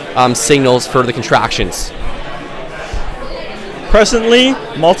muscle signals for the contractions. Presently,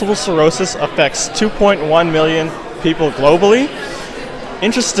 multiple sclerosis affects 2.1 million people globally.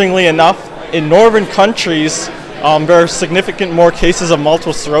 Interestingly enough, in northern countries, there are significant more cases of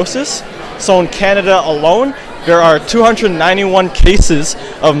multiple sclerosis. So in Canada alone, there are 291 cases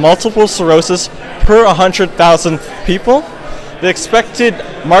of multiple sclerosis per 100,000 people. The expected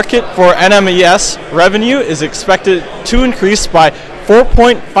market for NMES revenue is expected to increase by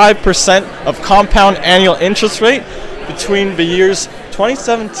 4.5% of compound annual interest rate between the years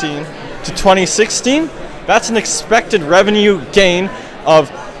 2017 to 2016. That's an expected revenue gain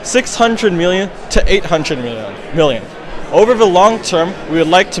of 600 million to 800 million. Over the long term, we would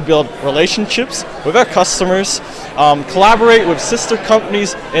like to build relationships with our customers, collaborate with sister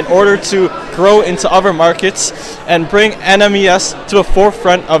companies in order to grow into other markets, and bring NMES to the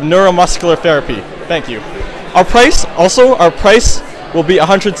forefront of neuromuscular therapy. Thank you. Our price will be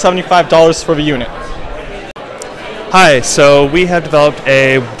 $175 for the unit. Hi, so we have developed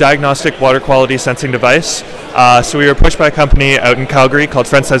a diagnostic water quality sensing device. So we were approached by a company out in Calgary called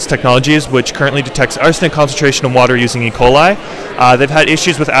FriendSense Technologies, which currently detects arsenic concentration in water using E. coli. They've had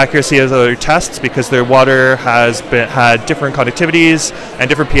issues with accuracy of their tests because their water has had different conductivities and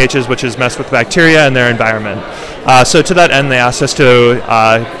different pHs, which has messed with bacteria and their environment. So to that end, they asked us to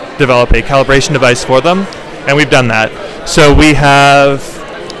develop a calibration device for them, and we've done that. So we have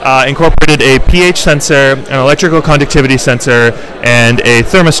incorporated a pH sensor, an electrical conductivity sensor, and a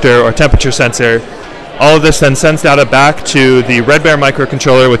thermistor or temperature sensor. All of this then sends data back to the Red Bear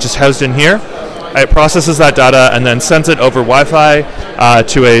microcontroller, which is housed in here. It processes that data and then sends it over Wi-Fi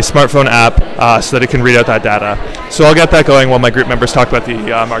to a smartphone app so that it can read out that data. So I'll get that going while my group members talk about the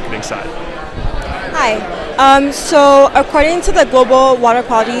marketing side. Hi. So according to the Global Water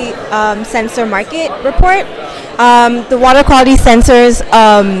Quality Sensor Market Report, the water quality sensors,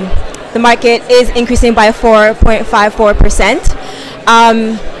 the market is increasing by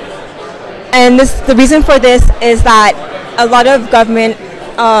 4.54%. And the reason for this is that a lot of government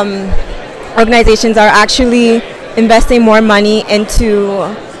organizations are actually investing more money into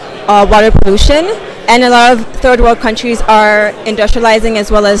water pollution, and a lot of third world countries are industrializing as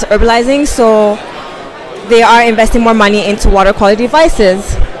well as urbanizing, so they are investing more money into water quality devices.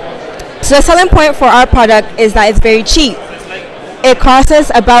 So the selling point for our product is that it's very cheap. It costs us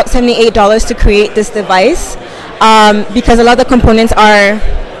about $78 to create this device because a lot of the components are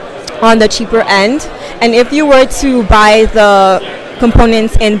on the cheaper end, and if you were to buy the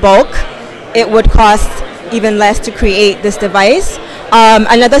components in bulk, it would cost even less to create this device.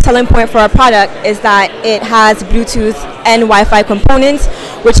 Another selling point for our product is that it has Bluetooth and Wi-Fi components,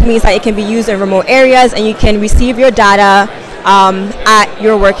 which means that it can be used in remote areas and you can receive your data at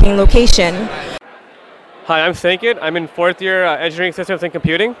your working location. Hi, I'm Sankit. I'm in 4th year Engineering Systems and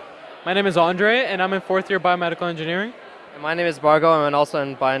Computing. My name is Andre, and I'm in 4th year Biomedical Engineering. And my name is Bargo, and I'm also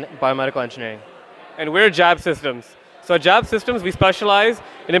in Biomedical Engineering. And we're JAB Systems. So at JAB Systems, we specialize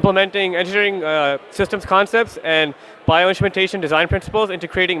in implementing engineering systems concepts and bioinstrumentation design principles into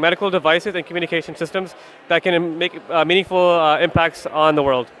creating medical devices and communication systems that can make meaningful impacts on the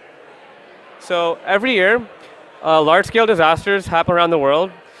world. So every year, large-scale disasters happen around the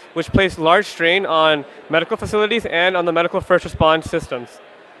world, which place large strain on medical facilities and on the medical first response systems.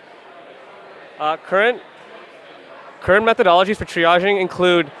 Current methodologies for triaging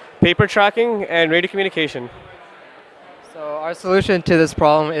include paper tracking and radio communication. So our solution to this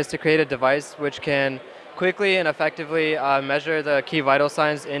problem is to create a device which can quickly and effectively measure the key vital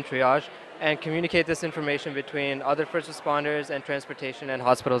signs in triage and communicate this information between other first responders and transportation and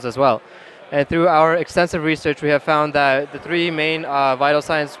hospitals as well. And through our extensive research, we have found that the three main vital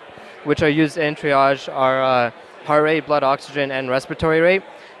signs which are used in triage are heart rate, blood oxygen, and respiratory rate,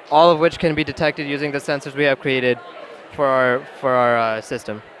 all of which can be detected using the sensors we have created for our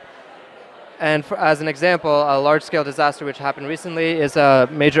system. And as an example, a large-scale disaster which happened recently is a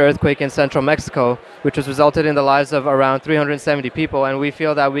major earthquake in central Mexico, which has resulted in the lives of around 370 people, and we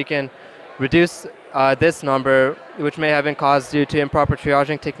feel that we can reduce this number, which may have been caused due to improper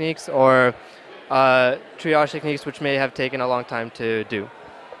triaging techniques or triage techniques which may have taken a long time to do.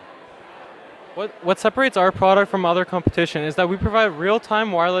 What separates our product from other competition is that we provide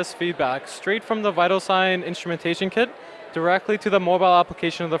real-time wireless feedback straight from the vital sign instrumentation kit directly to the mobile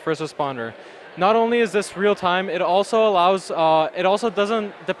application of the first responder. Not only is this real-time, it also allows, it also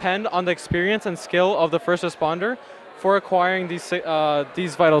doesn't depend on the experience and skill of the first responder for acquiring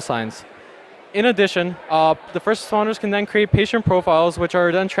these vital signs. In addition, the first responders can then create patient profiles which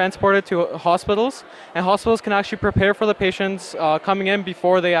are then transported to hospitals, and hospitals can actually prepare for the patients coming in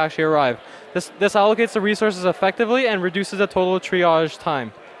before they actually arrive. This allocates the resources effectively and reduces the total triage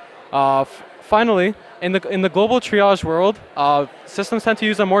time. Finally, in the global triage world, systems tend to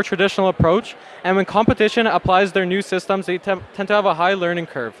use a more traditional approach, and when competition applies their new systems, they tend to have a high learning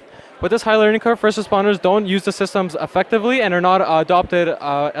curve. With this high learning curve, first responders don't use the systems effectively and are not adopted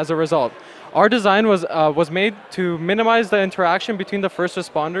as a result. Our design was made to minimize the interaction between the first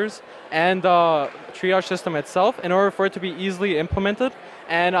responders and the triage system itself in order for it to be easily implemented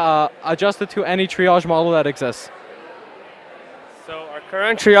and adjusted to any triage model that exists. So our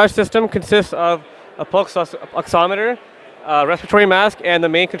current triage system consists of a pulse oximeter, respiratory mask, and the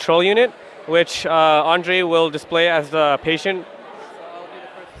main control unit, which Andre will display as the patient.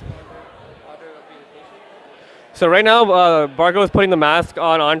 So right now, Bargo is putting the mask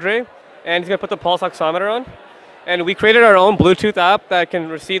on Andre, and he's going to put the pulse oximeter on. And we created our own Bluetooth app that can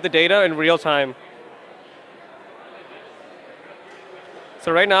receive the data in real time.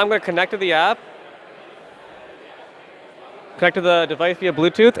 So right now, I'm going to connect to the app, connect to the device via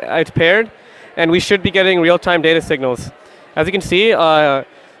Bluetooth. It's paired, and we should be getting real-time data signals. As you can see,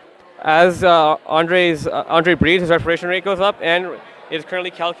 as Andre breathes, his respiration rate goes up, and is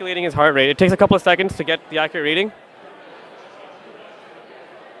currently calculating his heart rate. It takes a couple of seconds to get the accurate reading.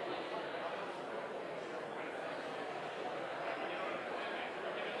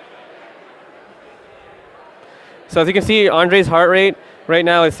 So as you can see, Andre's heart rate right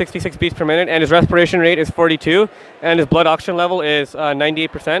now is 66 beats per minute, and his respiration rate is 42, and his blood oxygen level is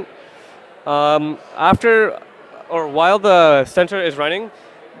 98%. While the sensor is running,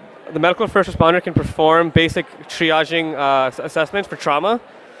 the medical first responder can perform basic triaging assessments for trauma.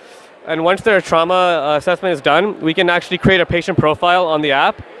 And once their trauma assessment is done, we can actually create a patient profile on the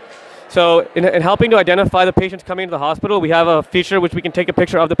app. So in helping to identify the patients coming into the hospital, we have a feature which we can take a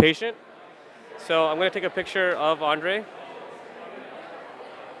picture of the patient. So I'm going to take a picture of Andre.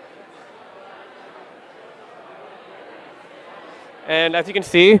 And as you can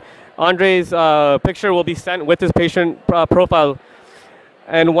see, Andre's picture will be sent with his patient profile.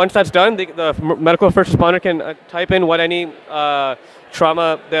 And once that's done, the medical first responder can type in what any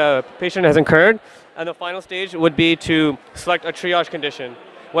trauma the patient has incurred. And the final stage would be to select a triage condition,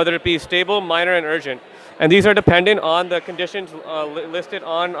 whether it be stable, minor, and urgent. And these are dependent on the conditions listed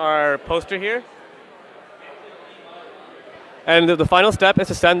on our poster here. And the final step is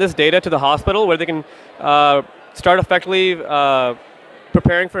to send this data to the hospital where they can start effectively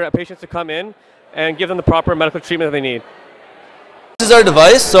preparing for patients to come in and give them the proper medical treatment that they need. This is our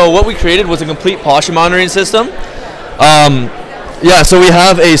device. So what we created was a complete posture monitoring system. So we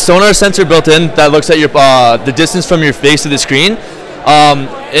have a sonar sensor built in that looks at your the distance from your face to the screen.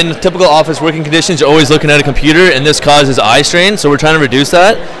 In typical office working conditions, you're always looking at a computer, and this causes eye strain, so we're trying to reduce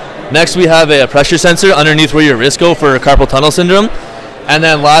that. Next, we have a pressure sensor underneath where your wrists go for carpal tunnel syndrome. And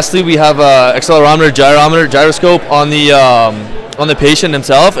then lastly, we have a accelerometer, gyroscope on the patient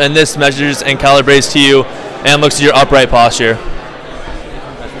himself, and this measures and calibrates to you and looks at your upright posture.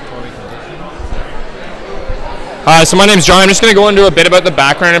 Hi, so my name's John. I'm just going to go into a bit about the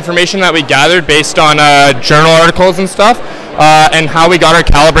background information that we gathered based on journal articles and stuff, and how we got our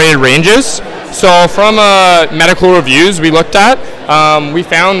calibrated ranges. So from medical reviews we looked at, we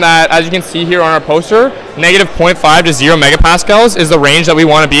found that, as you can see here on our poster, -0.5 to 0 megapascals is the range that we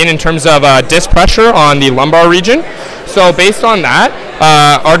want to be in terms of disc pressure on the lumbar region. So based on that,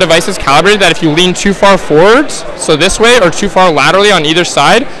 our device is calibrated that if you lean too far forwards, so this way, or too far laterally on either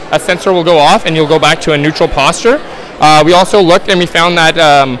side, a sensor will go off and you'll go back to a neutral posture. We also looked and we found that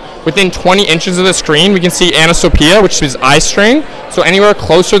within 20 inches of the screen, we can see anosopia, which is eye strain. So anywhere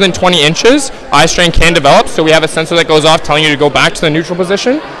closer than 20 inches, eye strain can develop. So we have a sensor that goes off telling you to go back to the neutral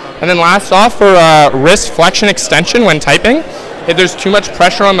position. And then last off, for wrist flexion extension when typing, if there's too much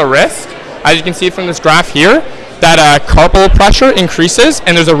pressure on the wrist, as you can see from this graph here, that carpal pressure increases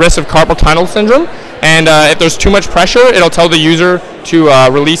and there's a risk of carpal tunnel syndrome. And if there's too much pressure, it'll tell the user to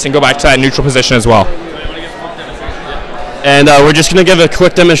release and go back to that neutral position as well. And we're just going to give a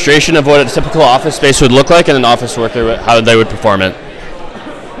quick demonstration of what a typical office space would look like and an office worker, how they would perform it.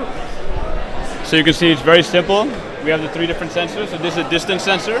 So you can see it's very simple. We have the 3 different sensors. So this is a distance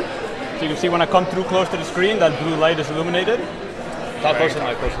sensor. So you can see when I come through close to the screen, that blue light is illuminated.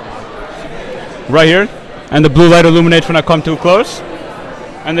 Right here. And the blue light illuminates when I come too close.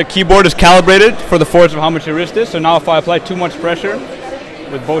 And the keyboard is calibrated for the force of how much your wrist is. So now if I apply too much pressure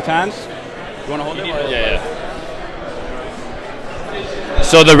with both hands, you want to hold it? Yeah.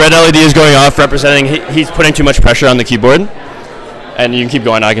 So the red LED is going off, representing he's putting too much pressure on the keyboard. And you can keep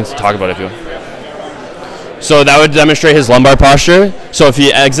going. I can talk about it if you want. So that would demonstrate his lumbar posture. So if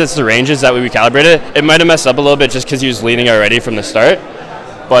he exits the ranges that we calibrated, it might have messed up a little bit just because he was leaning already from the start.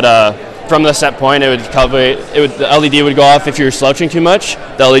 But from the set point, it would calibrate. The LED would go off if you're slouching too much.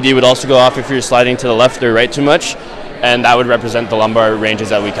 The LED would also go off if you're sliding to the left or right too much, and that would represent the lumbar ranges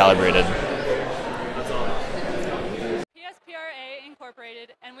that we calibrated.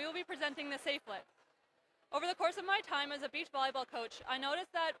 And we will be presenting the Safe Lift. Over the course of my time as a beach volleyball coach, I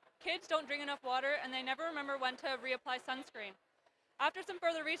noticed that kids don't drink enough water and they never remember when to reapply sunscreen. After some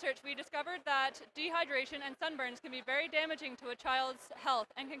further research, we discovered that dehydration and sunburns can be very damaging to a child's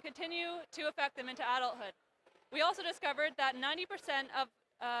health and can continue to affect them into adulthood. We also discovered that 90% of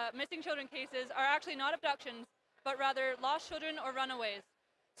missing children cases are actually not abductions, but rather lost children or runaways.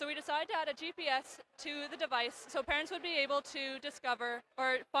 So we decided to add a GPS to the device so parents would be able to discover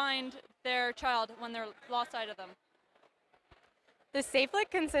or find their child when they're lost sight of them. The SafeLit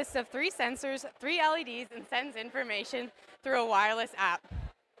consists of 3 sensors, 3 LEDs, and sends information through a wireless app.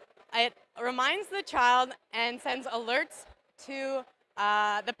 It reminds the child and sends alerts to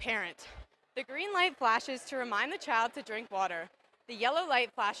the parent. The green light flashes to remind the child to drink water. The yellow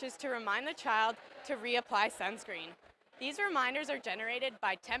light flashes to remind the child to reapply sunscreen. These reminders are generated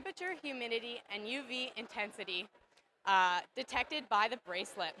by temperature, humidity, and UV intensity detected by the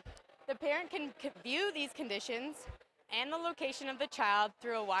bracelet. The parent can view these conditions and the location of the child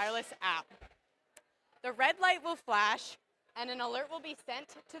through a wireless app. The red light will flash and an alert will be sent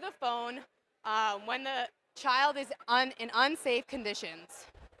to the phone when the child is in unsafe conditions.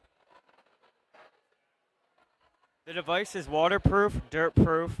 The device is waterproof,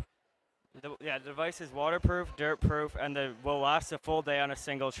 dirt-proof. The device is waterproof, dirt-proof, and will last a full day on a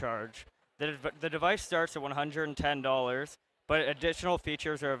single charge. The device starts at $110, but additional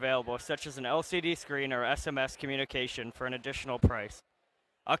features are available, such as an LCD screen or SMS communication for an additional price.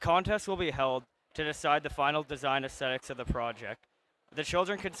 A contest will be held to decide the final design aesthetics of the project. The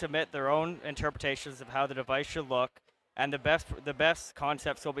children can submit their own interpretations of how the device should look, and the best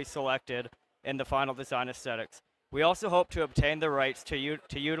concepts will be selected in the final design aesthetics. We also hope to obtain the rights to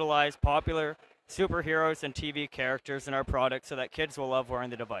utilize popular superheroes and TV characters in our product so that kids will love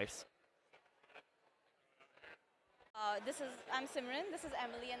wearing the device. I'm Simran, this is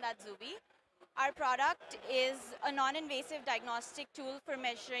Emily, and that's Zubi. Our product is a non-invasive diagnostic tool for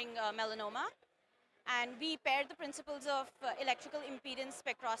measuring melanoma. And we paired the principles of electrical impedance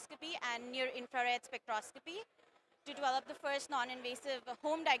spectroscopy and near-infrared spectroscopy to develop the first non-invasive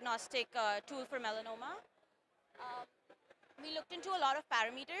home diagnostic tool for melanoma. We looked into a lot of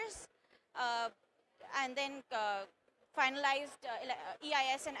parameters and then finalized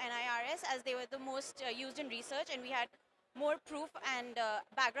EIS and NIRS as they were the most used in research, and we had more proof and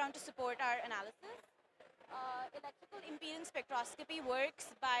background to support our analysis. Electrical impedance spectroscopy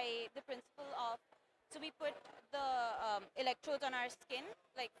works by the principle of, so we put the electrodes on our skin,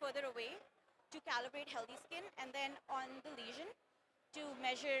 like further away, to calibrate healthy skin, and then on the lesion to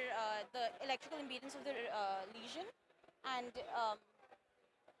measure the electrical impedance of the lesion. And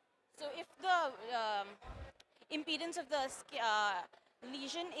so if the impedance of the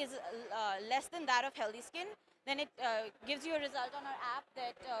lesion is less than that of healthy skin, then it gives you a result on our app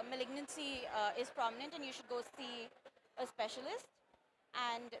that malignancy is prominent and you should go see a specialist.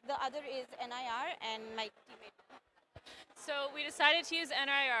 And the other is NIR, and my teammate. So we decided to use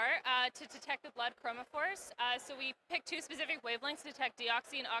NIR to detect the blood chromophores. So we picked 2 specific wavelengths to detect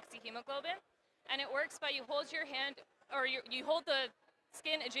deoxy and oxyhemoglobin. And it works by you hold your hand, or you hold the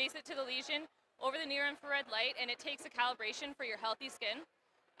skin adjacent to the lesion over the near-infrared light, and it takes a calibration for your healthy skin.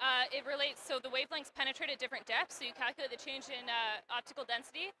 It relates, so the wavelengths penetrate at different depths, so you calculate the change in optical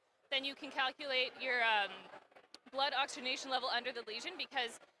density. Then you can calculate your blood oxygenation level under the lesion,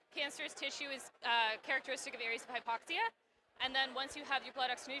 because cancerous tissue is characteristic of areas of hypoxia. And then once you have your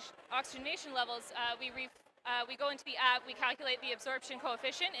blood oxygenation levels, we go into the app, we calculate the absorption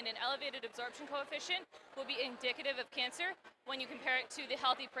coefficient, and an elevated absorption coefficient will be indicative of cancer when you compare it to the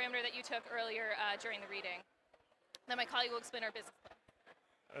healthy parameter that you took earlier during the reading. Then my colleague will explain our business plan.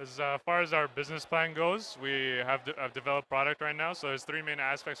 As far as our business plan goes, we have developed product right now, so there's 3 main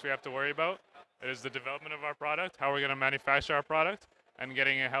aspects we have to worry about. It is the development of our product, how we're going to manufacture our product, and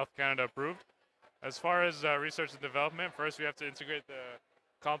getting it Health Canada approved. As far as research and development, first we have to integrate the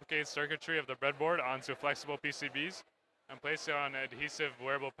complicated circuitry of the breadboard onto flexible PCBs and place it on adhesive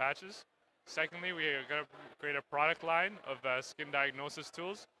wearable patches. Secondly, we are going to create a product line of skin diagnosis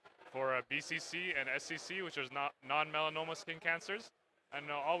tools for BCC and SCC, which is non-melanoma skin cancers. And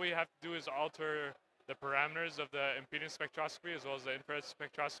all we have to do is alter the parameters of the impedance spectroscopy as well as the infrared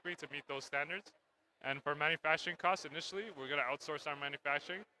spectroscopy to meet those standards. And for manufacturing costs, initially, we're going to outsource our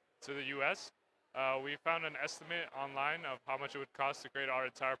manufacturing to the US. We found an estimate online of how much it would cost to create our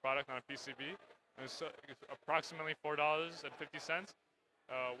entire product on a PCB. It's approximately $4.50.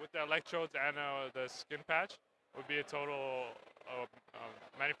 With the electrodes and the skin patch, would be a total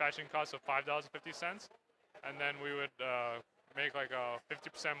manufacturing cost of $5.50. And then we would make like a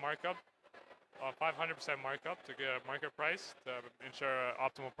 50% markup, 500% markup to get a market price to ensure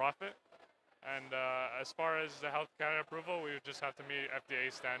optimal profit. And as far as the Health Canada approval, we would just have to meet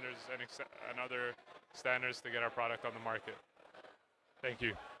FDA standards and other standards to get our product on the market. Thank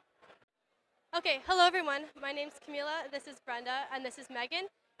you. Okay, hello everyone. My name's Camila, this is Brenda, and this is Megan,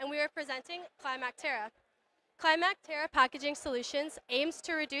 and we are presenting Climactera. Climactera Packaging Solutions aims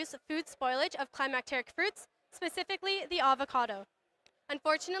to reduce food spoilage of climacteric fruits, specifically the avocado.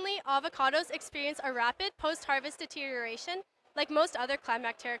 Unfortunately, avocados experience a rapid post-harvest deterioration like most other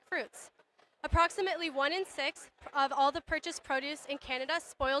climacteric fruits. Approximately 1 in 6 of all the purchased produce in Canada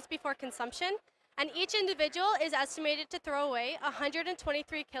spoils before consumption, and each individual is estimated to throw away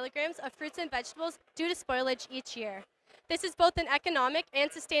 123 kilograms of fruits and vegetables due to spoilage each year. This is both an economic and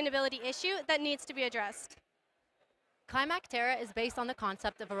sustainability issue that needs to be addressed. Climactera is based on the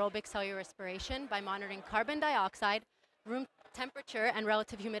concept of aerobic cellular respiration by monitoring carbon dioxide, room temperature, and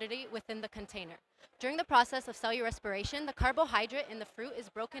relative humidity within the container. During the process of cellular respiration, the carbohydrate in the fruit is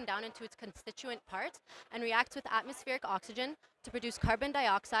broken down into its constituent parts and reacts with atmospheric oxygen to produce carbon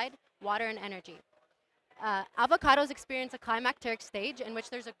dioxide, water, and energy. Avocados experience a climacteric stage in which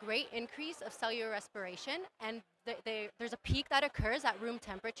there's a great increase of cellular respiration, and there's a peak that occurs at room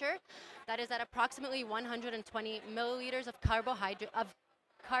temperature that is at approximately 120 milliliters of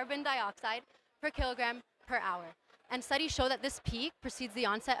carbon dioxide per kilogram per hour. And studies show that this peak precedes the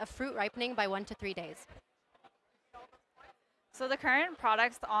onset of fruit ripening by 1 to 3 days. So the current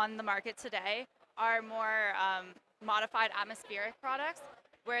products on the market today are more modified atmospheric products,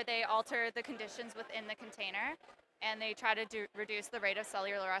 where they alter the conditions within the container and they try to reduce the rate of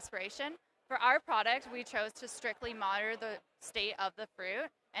cellular respiration. For our product, we chose to strictly monitor the state of the fruit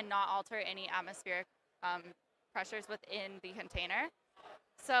and not alter any atmospheric pressures within the container.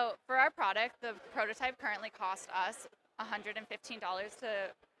 So for our product, the prototype currently costs us $115 to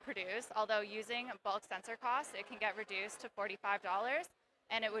produce, although using bulk sensor costs, it can get reduced to $45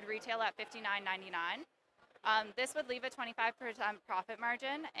 and it would retail at $59.99. This would leave a 25% profit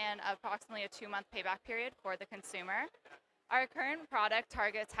margin and approximately a 2-month payback period for the consumer. Our current product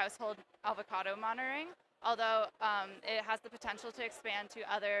targets household avocado monitoring, although it has the potential to expand to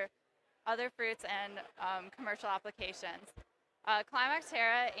other fruits and commercial applications.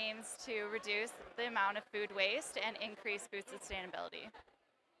 Climactera aims to reduce the amount of food waste and increase food sustainability.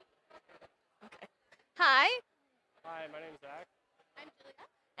 Okay. Hi. Hi, my name is Zach. I'm Julia.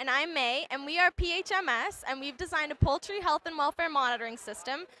 And I'm May, and we are PHMS, and we've designed a poultry health and welfare monitoring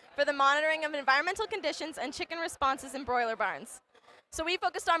system for the monitoring of environmental conditions and chicken responses in broiler barns. So we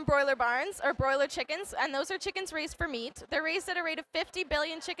focused on broiler barns, or broiler chickens, and those are chickens raised for meat. They're raised at a rate of 50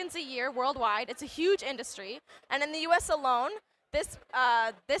 billion chickens a year worldwide. It's a huge industry, and in the US alone,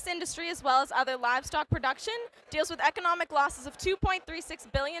 this industry, as well as other livestock production, deals with economic losses of $2.36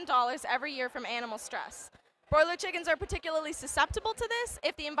 billion every year from animal stress. Broiler chickens are particularly susceptible to this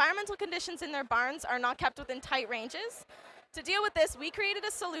if the environmental conditions in their barns are not kept within tight ranges. To deal with this, we created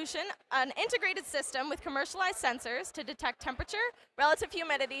a solution, an integrated system with commercialized sensors to detect temperature, relative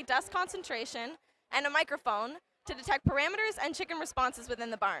humidity, dust concentration, and a microphone to detect parameters and chicken responses within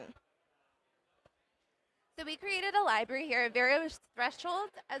the barn. So we created a library here of various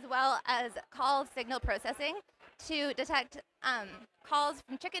thresholds as well as call signal processing to detect calls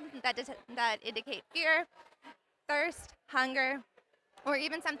from chickens that indicate fear, thirst, hunger, or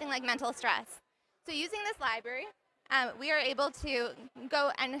even something like mental stress. So using this library, we are able to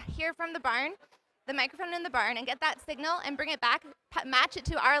go and hear from the barn, the microphone in the barn, and get that signal and bring it back, match it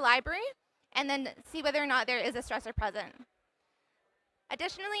to our library, and then see whether or not there is a stressor present.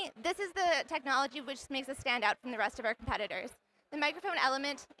 Additionally, this is the technology which makes us stand out from the rest of our competitors. The microphone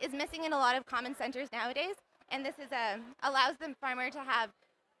element is missing in a lot of common centers nowadays, and this is allows the farmer to have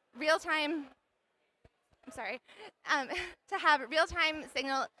real-time, to have real-time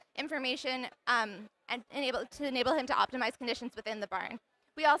signal information and enable him to optimize conditions within the barn.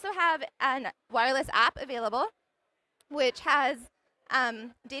 We also have a wireless app available, which has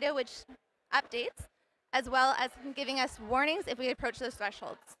data which updates, as well as giving us warnings if we approach those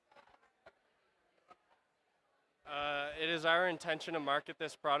thresholds. It is our intention to market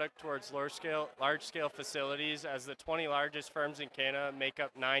this product towards large-scale facilities, as the 20 largest firms in Canada make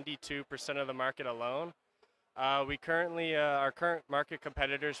up 92% of the market alone. Our current market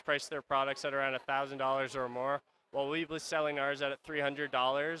competitors price their products at around $1,000 or more, while we'll be selling ours at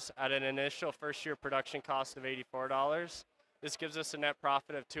 $300 at an initial first-year production cost of $84. This gives us a net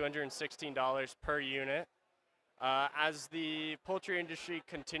profit of $216 per unit. As the poultry industry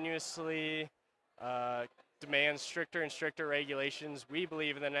continuously demands stricter and stricter regulations, we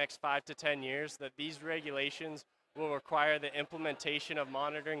believe in the next 5 to 10 years that these regulations will require the implementation of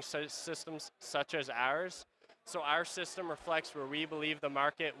monitoring systems such as ours. So our system reflects where we believe the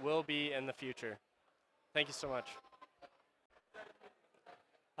market will be in the future. Thank you so much.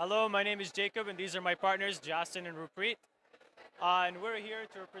 Hello, my name is Jacob, and these are my partners, Justin and Rupreet. And we're here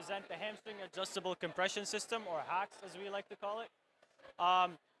to represent the hamstring adjustable compression system, or HACS as we like to call it.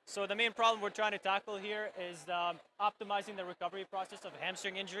 So the main problem we're trying to tackle here is optimizing the recovery process of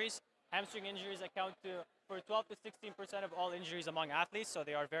hamstring injuries. Hamstring injuries account for 12 to 16% of all injuries among athletes, so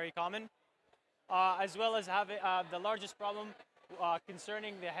they are very common. As well as having the largest problem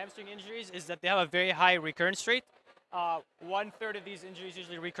concerning the hamstring injuries is that they have a very high recurrence rate. 1/3 of these injuries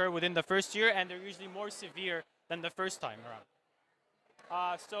usually recur within the first year, and they're usually more severe than the first time around.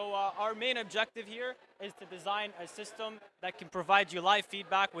 Our main objective here is to design a system that can provide you live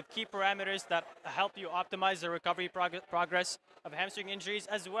feedback with key parameters that help you optimize the recovery progress of hamstring injuries,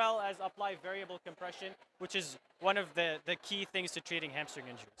 as well as apply variable compression, which is one of the key things to treating hamstring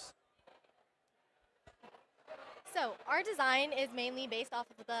injuries. So our design is mainly based off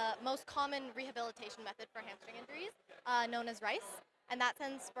of the most common rehabilitation method for hamstring injuries, known as RICE, and that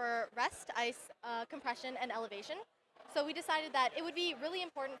stands for rest, ice, compression, and elevation. So we decided that it would be really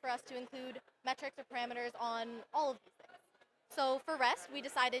important for us to include metrics or parameters on all of these things. So for rest, we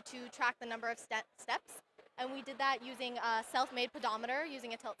decided to track the number of steps, and we did that using a self-made pedometer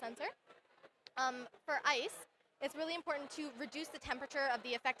using a tilt sensor. For ice, it's really important to reduce the temperature of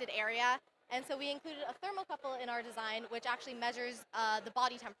the affected area, and so we included a thermocouple in our design, which actually measures the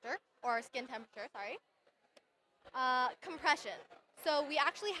body temperature, or skin temperature, sorry. Compression. So we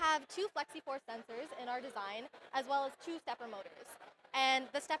actually have 2 FlexiForce sensors in our design, as well as 2 stepper motors. And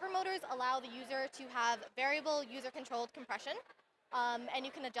the stepper motors allow the user to have variable user-controlled compression, and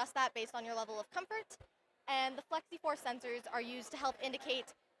you can adjust that based on your level of comfort. And the FlexiForce sensors are used to help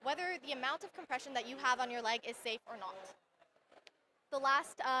indicate whether the amount of compression that you have on your leg is safe or not. The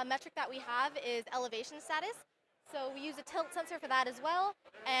last metric that we have is elevation status. So we use a tilt sensor for that as well,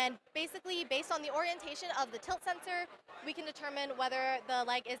 and basically based on the orientation of the tilt sensor, we can determine whether the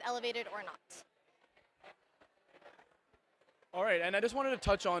leg is elevated or not. All right, and I just wanted to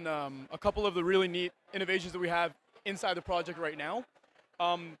touch on a couple of the really neat innovations that we have inside the project right now.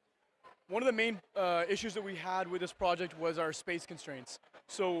 One of the main issues that we had with this project was our space constraints.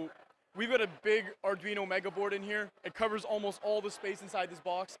 So we've got a big Arduino Mega board in here. It covers almost all the space inside this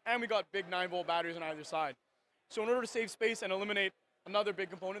box, and we got big 9-volt batteries on either side. So in order to save space and eliminate another big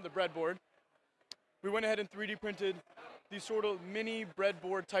component, the breadboard, we went ahead and 3D printed these sort of mini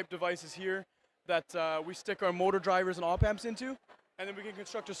breadboard type devices here that we stick our motor drivers and op amps into, and then we can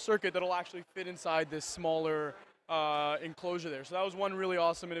construct a circuit that'll actually fit inside this smaller enclosure there. So that was one really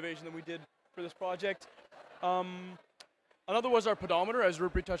awesome innovation that we did for this project. Another was our pedometer, as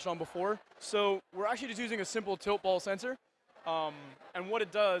Rupert touched on before. So we're actually just using a simple tilt ball sensor. And what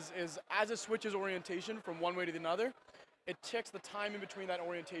it does is, as it switches orientation from one way to the other, it checks the time in between that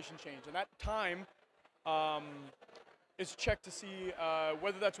orientation change. And that time is checked to see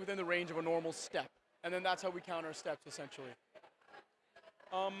whether that's within the range of a normal step. And then that's how we count our steps, essentially.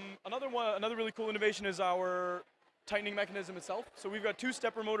 Another really cool innovation is our tightening mechanism itself. So we've got 2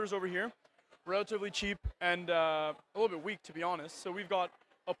 stepper motors over here, relatively cheap and a little bit weak, to be honest. So we've got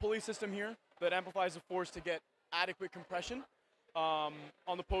a pulley system here that amplifies the force to get adequate compression on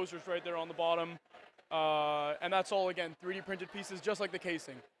the posters right there on the bottom. And that's all, again, 3D printed pieces, just like the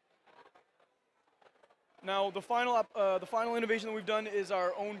casing. Now, the final innovation that we've done is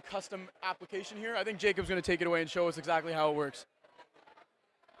our own custom application here. I think Jacob's going to take it away and show us exactly how it works.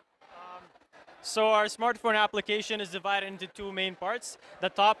 So our smartphone application is divided into 2 main parts. The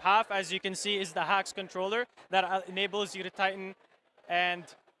top half, as you can see, is the HAX controller that enables you to tighten and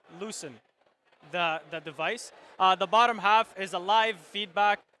loosen the device. The bottom half is a live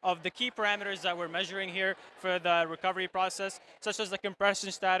feedback of the key parameters that we're measuring here for the recovery process, such as the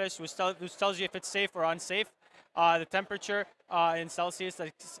compression status, which tells you if it's safe or unsafe, the temperature in Celsius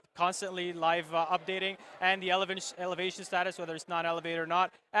that's constantly live updating, and the elevation status, whether it's non-elevated or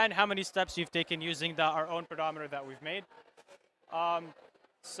not, and how many steps you've taken using our own pedometer that we've made. Yeah,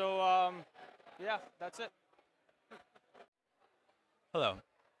 that's it. Hello,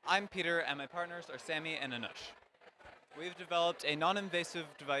 I'm Peter, and my partners are Sammy and Anush. We've developed a non-invasive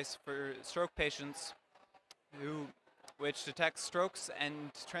device for stroke patients which detects strokes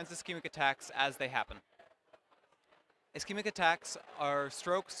and transischemic attacks as they happen. Ischemic attacks are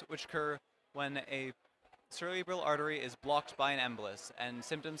strokes which occur when a cerebral artery is blocked by an embolus, and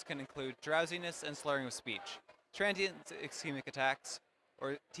symptoms can include drowsiness and slurring of speech. Transient ischemic attacks,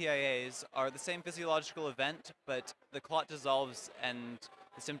 or TIAs, are the same physiological event, but the clot dissolves and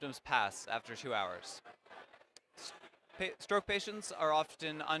the symptoms pass after 2 hours. Stroke patients are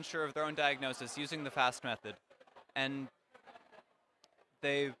often unsure of their own diagnosis using the FAST method, and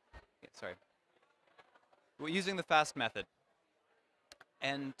using the FAST method,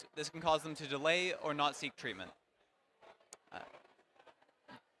 and this can cause them to delay or not seek treatment.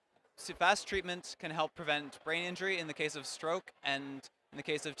 Fast treatment can help prevent brain injury in the case of stroke, and in the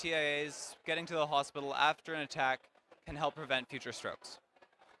case of TIAs, getting to the hospital after an attack can help prevent future strokes.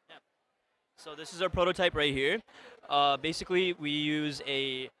 So this is our prototype right here. Basically, we use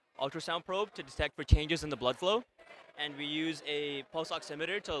a ultrasound probe to detect for changes in the blood flow, and we use a pulse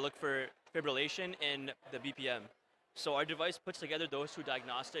oximeter to look for fibrillation in the BPM. So our device puts together those two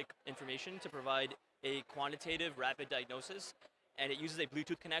diagnostic information to provide a quantitative rapid diagnosis, and it uses a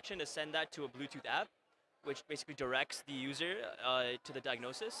Bluetooth connection to send that to a Bluetooth app, which basically directs the user to the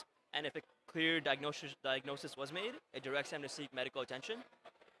diagnosis. And if a clear diagnosis was made, it directs them to seek medical attention.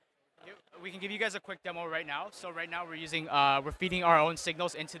 We can give you guys a quick demo right now. So right now we're using, we're feeding our own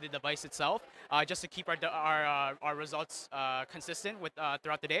signals into the device itself, just to keep our results consistent with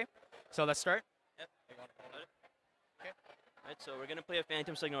throughout the day. So let's start. Yep. Okay. All right, so we're gonna play a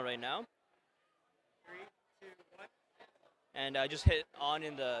phantom signal right now. 3, 2, 1. And I just hit on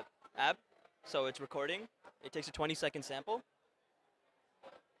in the app, so it's recording. It takes a 20-second sample.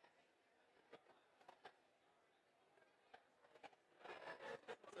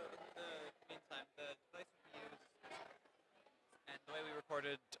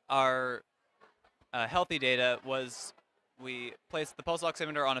 Recorded our healthy data was we placed the pulse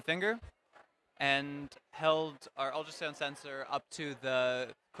oximeter on a finger and held our ultrasound sensor up to the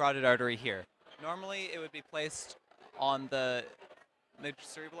carotid artery here. Normally it would be placed on the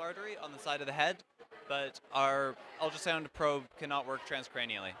mid-cerebral artery on the side of the head, but our ultrasound probe cannot work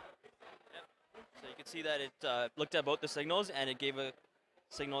transcranially. So you can see that it looked at both the signals and it gave a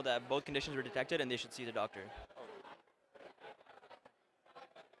signal that both conditions were detected and they should see the doctor.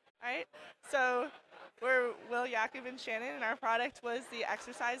 Alright, so we're Will, Yakub, and Shannon, and our product was the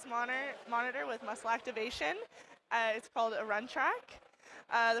exercise monitor with muscle activation. It's called a run track.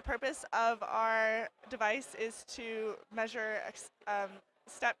 The purpose of our device is to measure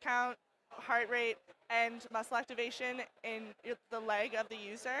step count, heart rate, and muscle activation in the leg of the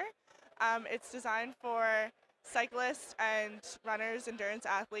user. It's designed for cyclists and runners, endurance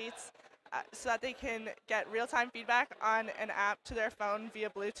athletes, so that they can get real-time feedback on an app to their phone via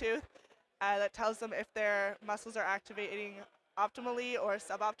Bluetooth that tells them if their muscles are activating optimally or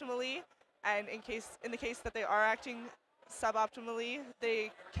suboptimally. And in the case that they are acting suboptimally,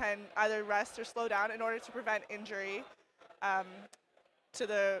 they can either rest or slow down in order to prevent injury to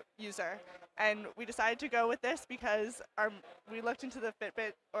the user. And we decided to go with this because we looked into the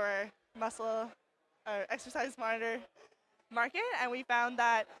Fitbit or muscle exercise monitor market, and we found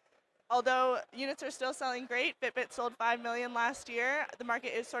that although units are still selling great, Fitbit sold 5 million last year, the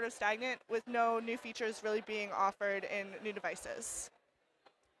market is sort of stagnant with no new features really being offered in new devices.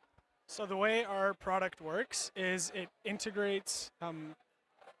 So the way our product works is it integrates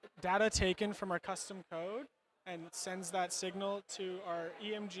data taken from our custom code and sends that signal to our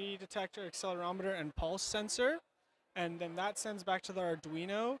EMG detector, accelerometer, and pulse sensor. And then that sends back to the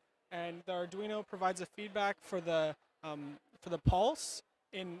Arduino, and the Arduino provides a feedback for the pulse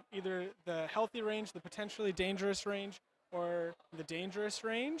in either the healthy range, the potentially dangerous range, or the dangerous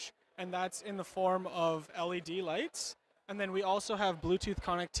range, and that's in the form of LED lights. And then we also have Bluetooth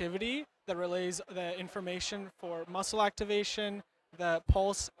connectivity that relays the information for muscle activation, the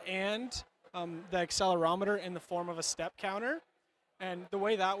pulse, and the accelerometer in the form of a step counter. And the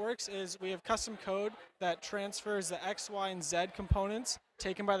way that works is we have custom code that transfers the X, Y, and Z components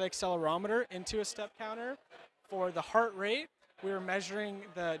taken by the accelerometer into a step counter. For the heart rate, we are measuring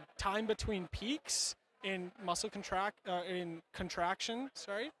the time between peaks in muscle contraction,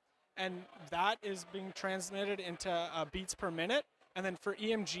 and that is being transmitted into beats per minute. And then for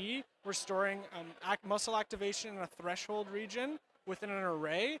EMG, we're storing muscle activation in a threshold region within an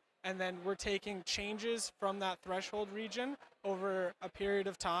array, and then we're taking changes from that threshold region over a period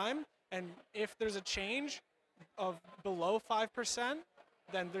of time. And if there's a change of below 5%,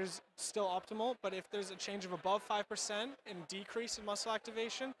 then there's still optimal. But if there's a change of above 5% and decrease in muscle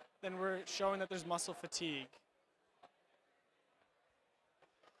activation, then we're showing that there's muscle fatigue.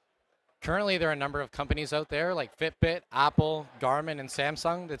 Currently, there are a number of companies out there like Fitbit, Apple, Garmin, and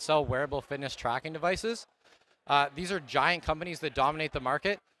Samsung that sell wearable fitness tracking devices. These are giant companies that dominate the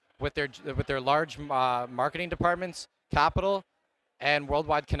market with their large marketing departments, capital, and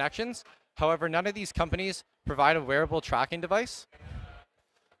worldwide connections. However, none of these companies provide a wearable tracking device.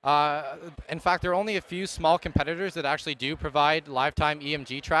 In fact, there are only a few small competitors that actually do provide lifetime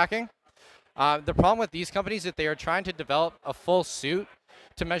EMG tracking. The problem with these companies is that they are trying to develop a full suit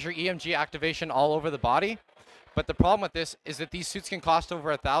to measure EMG activation all over the body. But the problem with this is that these suits can cost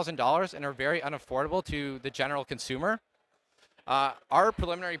over $1,000 and are very unaffordable to the general consumer. Our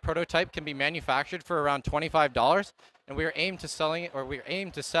preliminary prototype can be manufactured for around $25, and we are aimed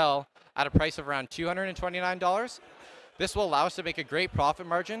to sell at a price of around $229. This will allow us to make a great profit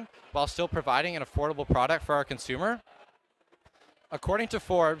margin while still providing an affordable product for our consumer. according to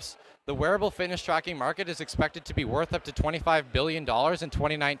Forbes, the wearable fitness tracking market is expected to be worth up to $25 billion in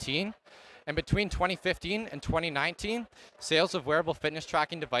 2019. And between 2015 and 2019, sales of wearable fitness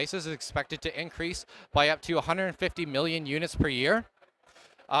tracking devices is expected to increase by up to 150 million units per year.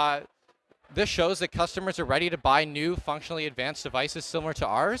 This shows that customers are ready to buy new functionally advanced devices similar to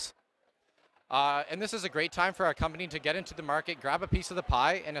ours. And this is a great time for our company to get into the market, grab a piece of the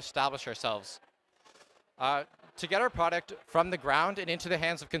pie, and establish ourselves. To get our product from the ground and into the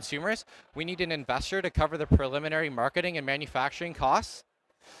hands of consumers, we need an investor to cover the preliminary marketing and manufacturing costs.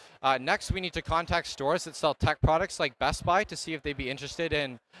 Next, we need to contact stores that sell tech products like Best Buy to see if they'd be interested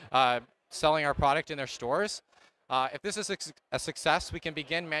in selling our product in their stores. If this is a success, we can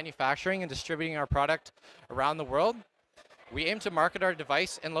begin manufacturing and distributing our product around the world. We aim to market our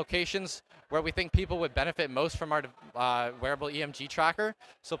device in locations where we think people would benefit most from our wearable EMG tracker.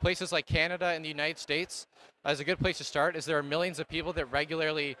 So places like Canada and the United States is a good place to start, as there are millions of people that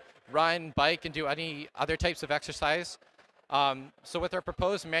regularly run, bike, and do any other types of exercise. So with our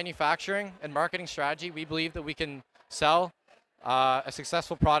proposed manufacturing and marketing strategy, we believe that we can sell a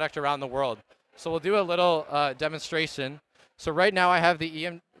successful product around the world. So we'll do a little demonstration. So right now I have the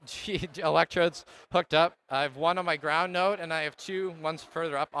EMG electrodes hooked up. I have one on my ground node, and I have two ones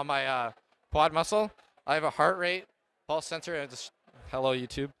further up on my quad muscle. I have a heart rate, pulse sensor, and just, hello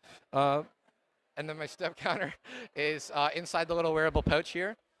YouTube. And then my step counter is inside the little wearable pouch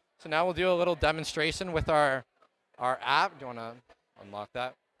here. So now we'll do a little demonstration with our app. Do you want to unlock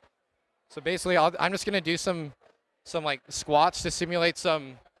that? So basically, I'm just going to do some like squats to simulate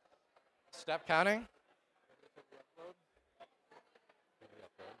some step counting.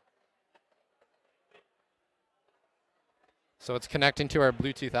 So it's connecting to our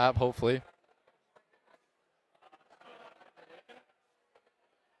Bluetooth app, hopefully.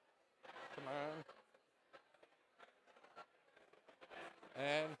 Come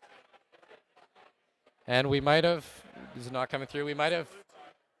on. And we might have, this is not coming through, we might have,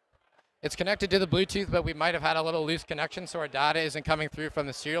 it's connected to the Bluetooth, but we might have had a little loose connection, so our data isn't coming through from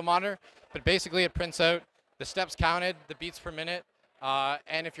the serial monitor. But basically it prints out the steps counted, the beats per minute,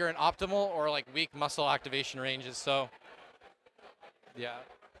 and if you're in optimal or like weak muscle activation ranges. So yeah.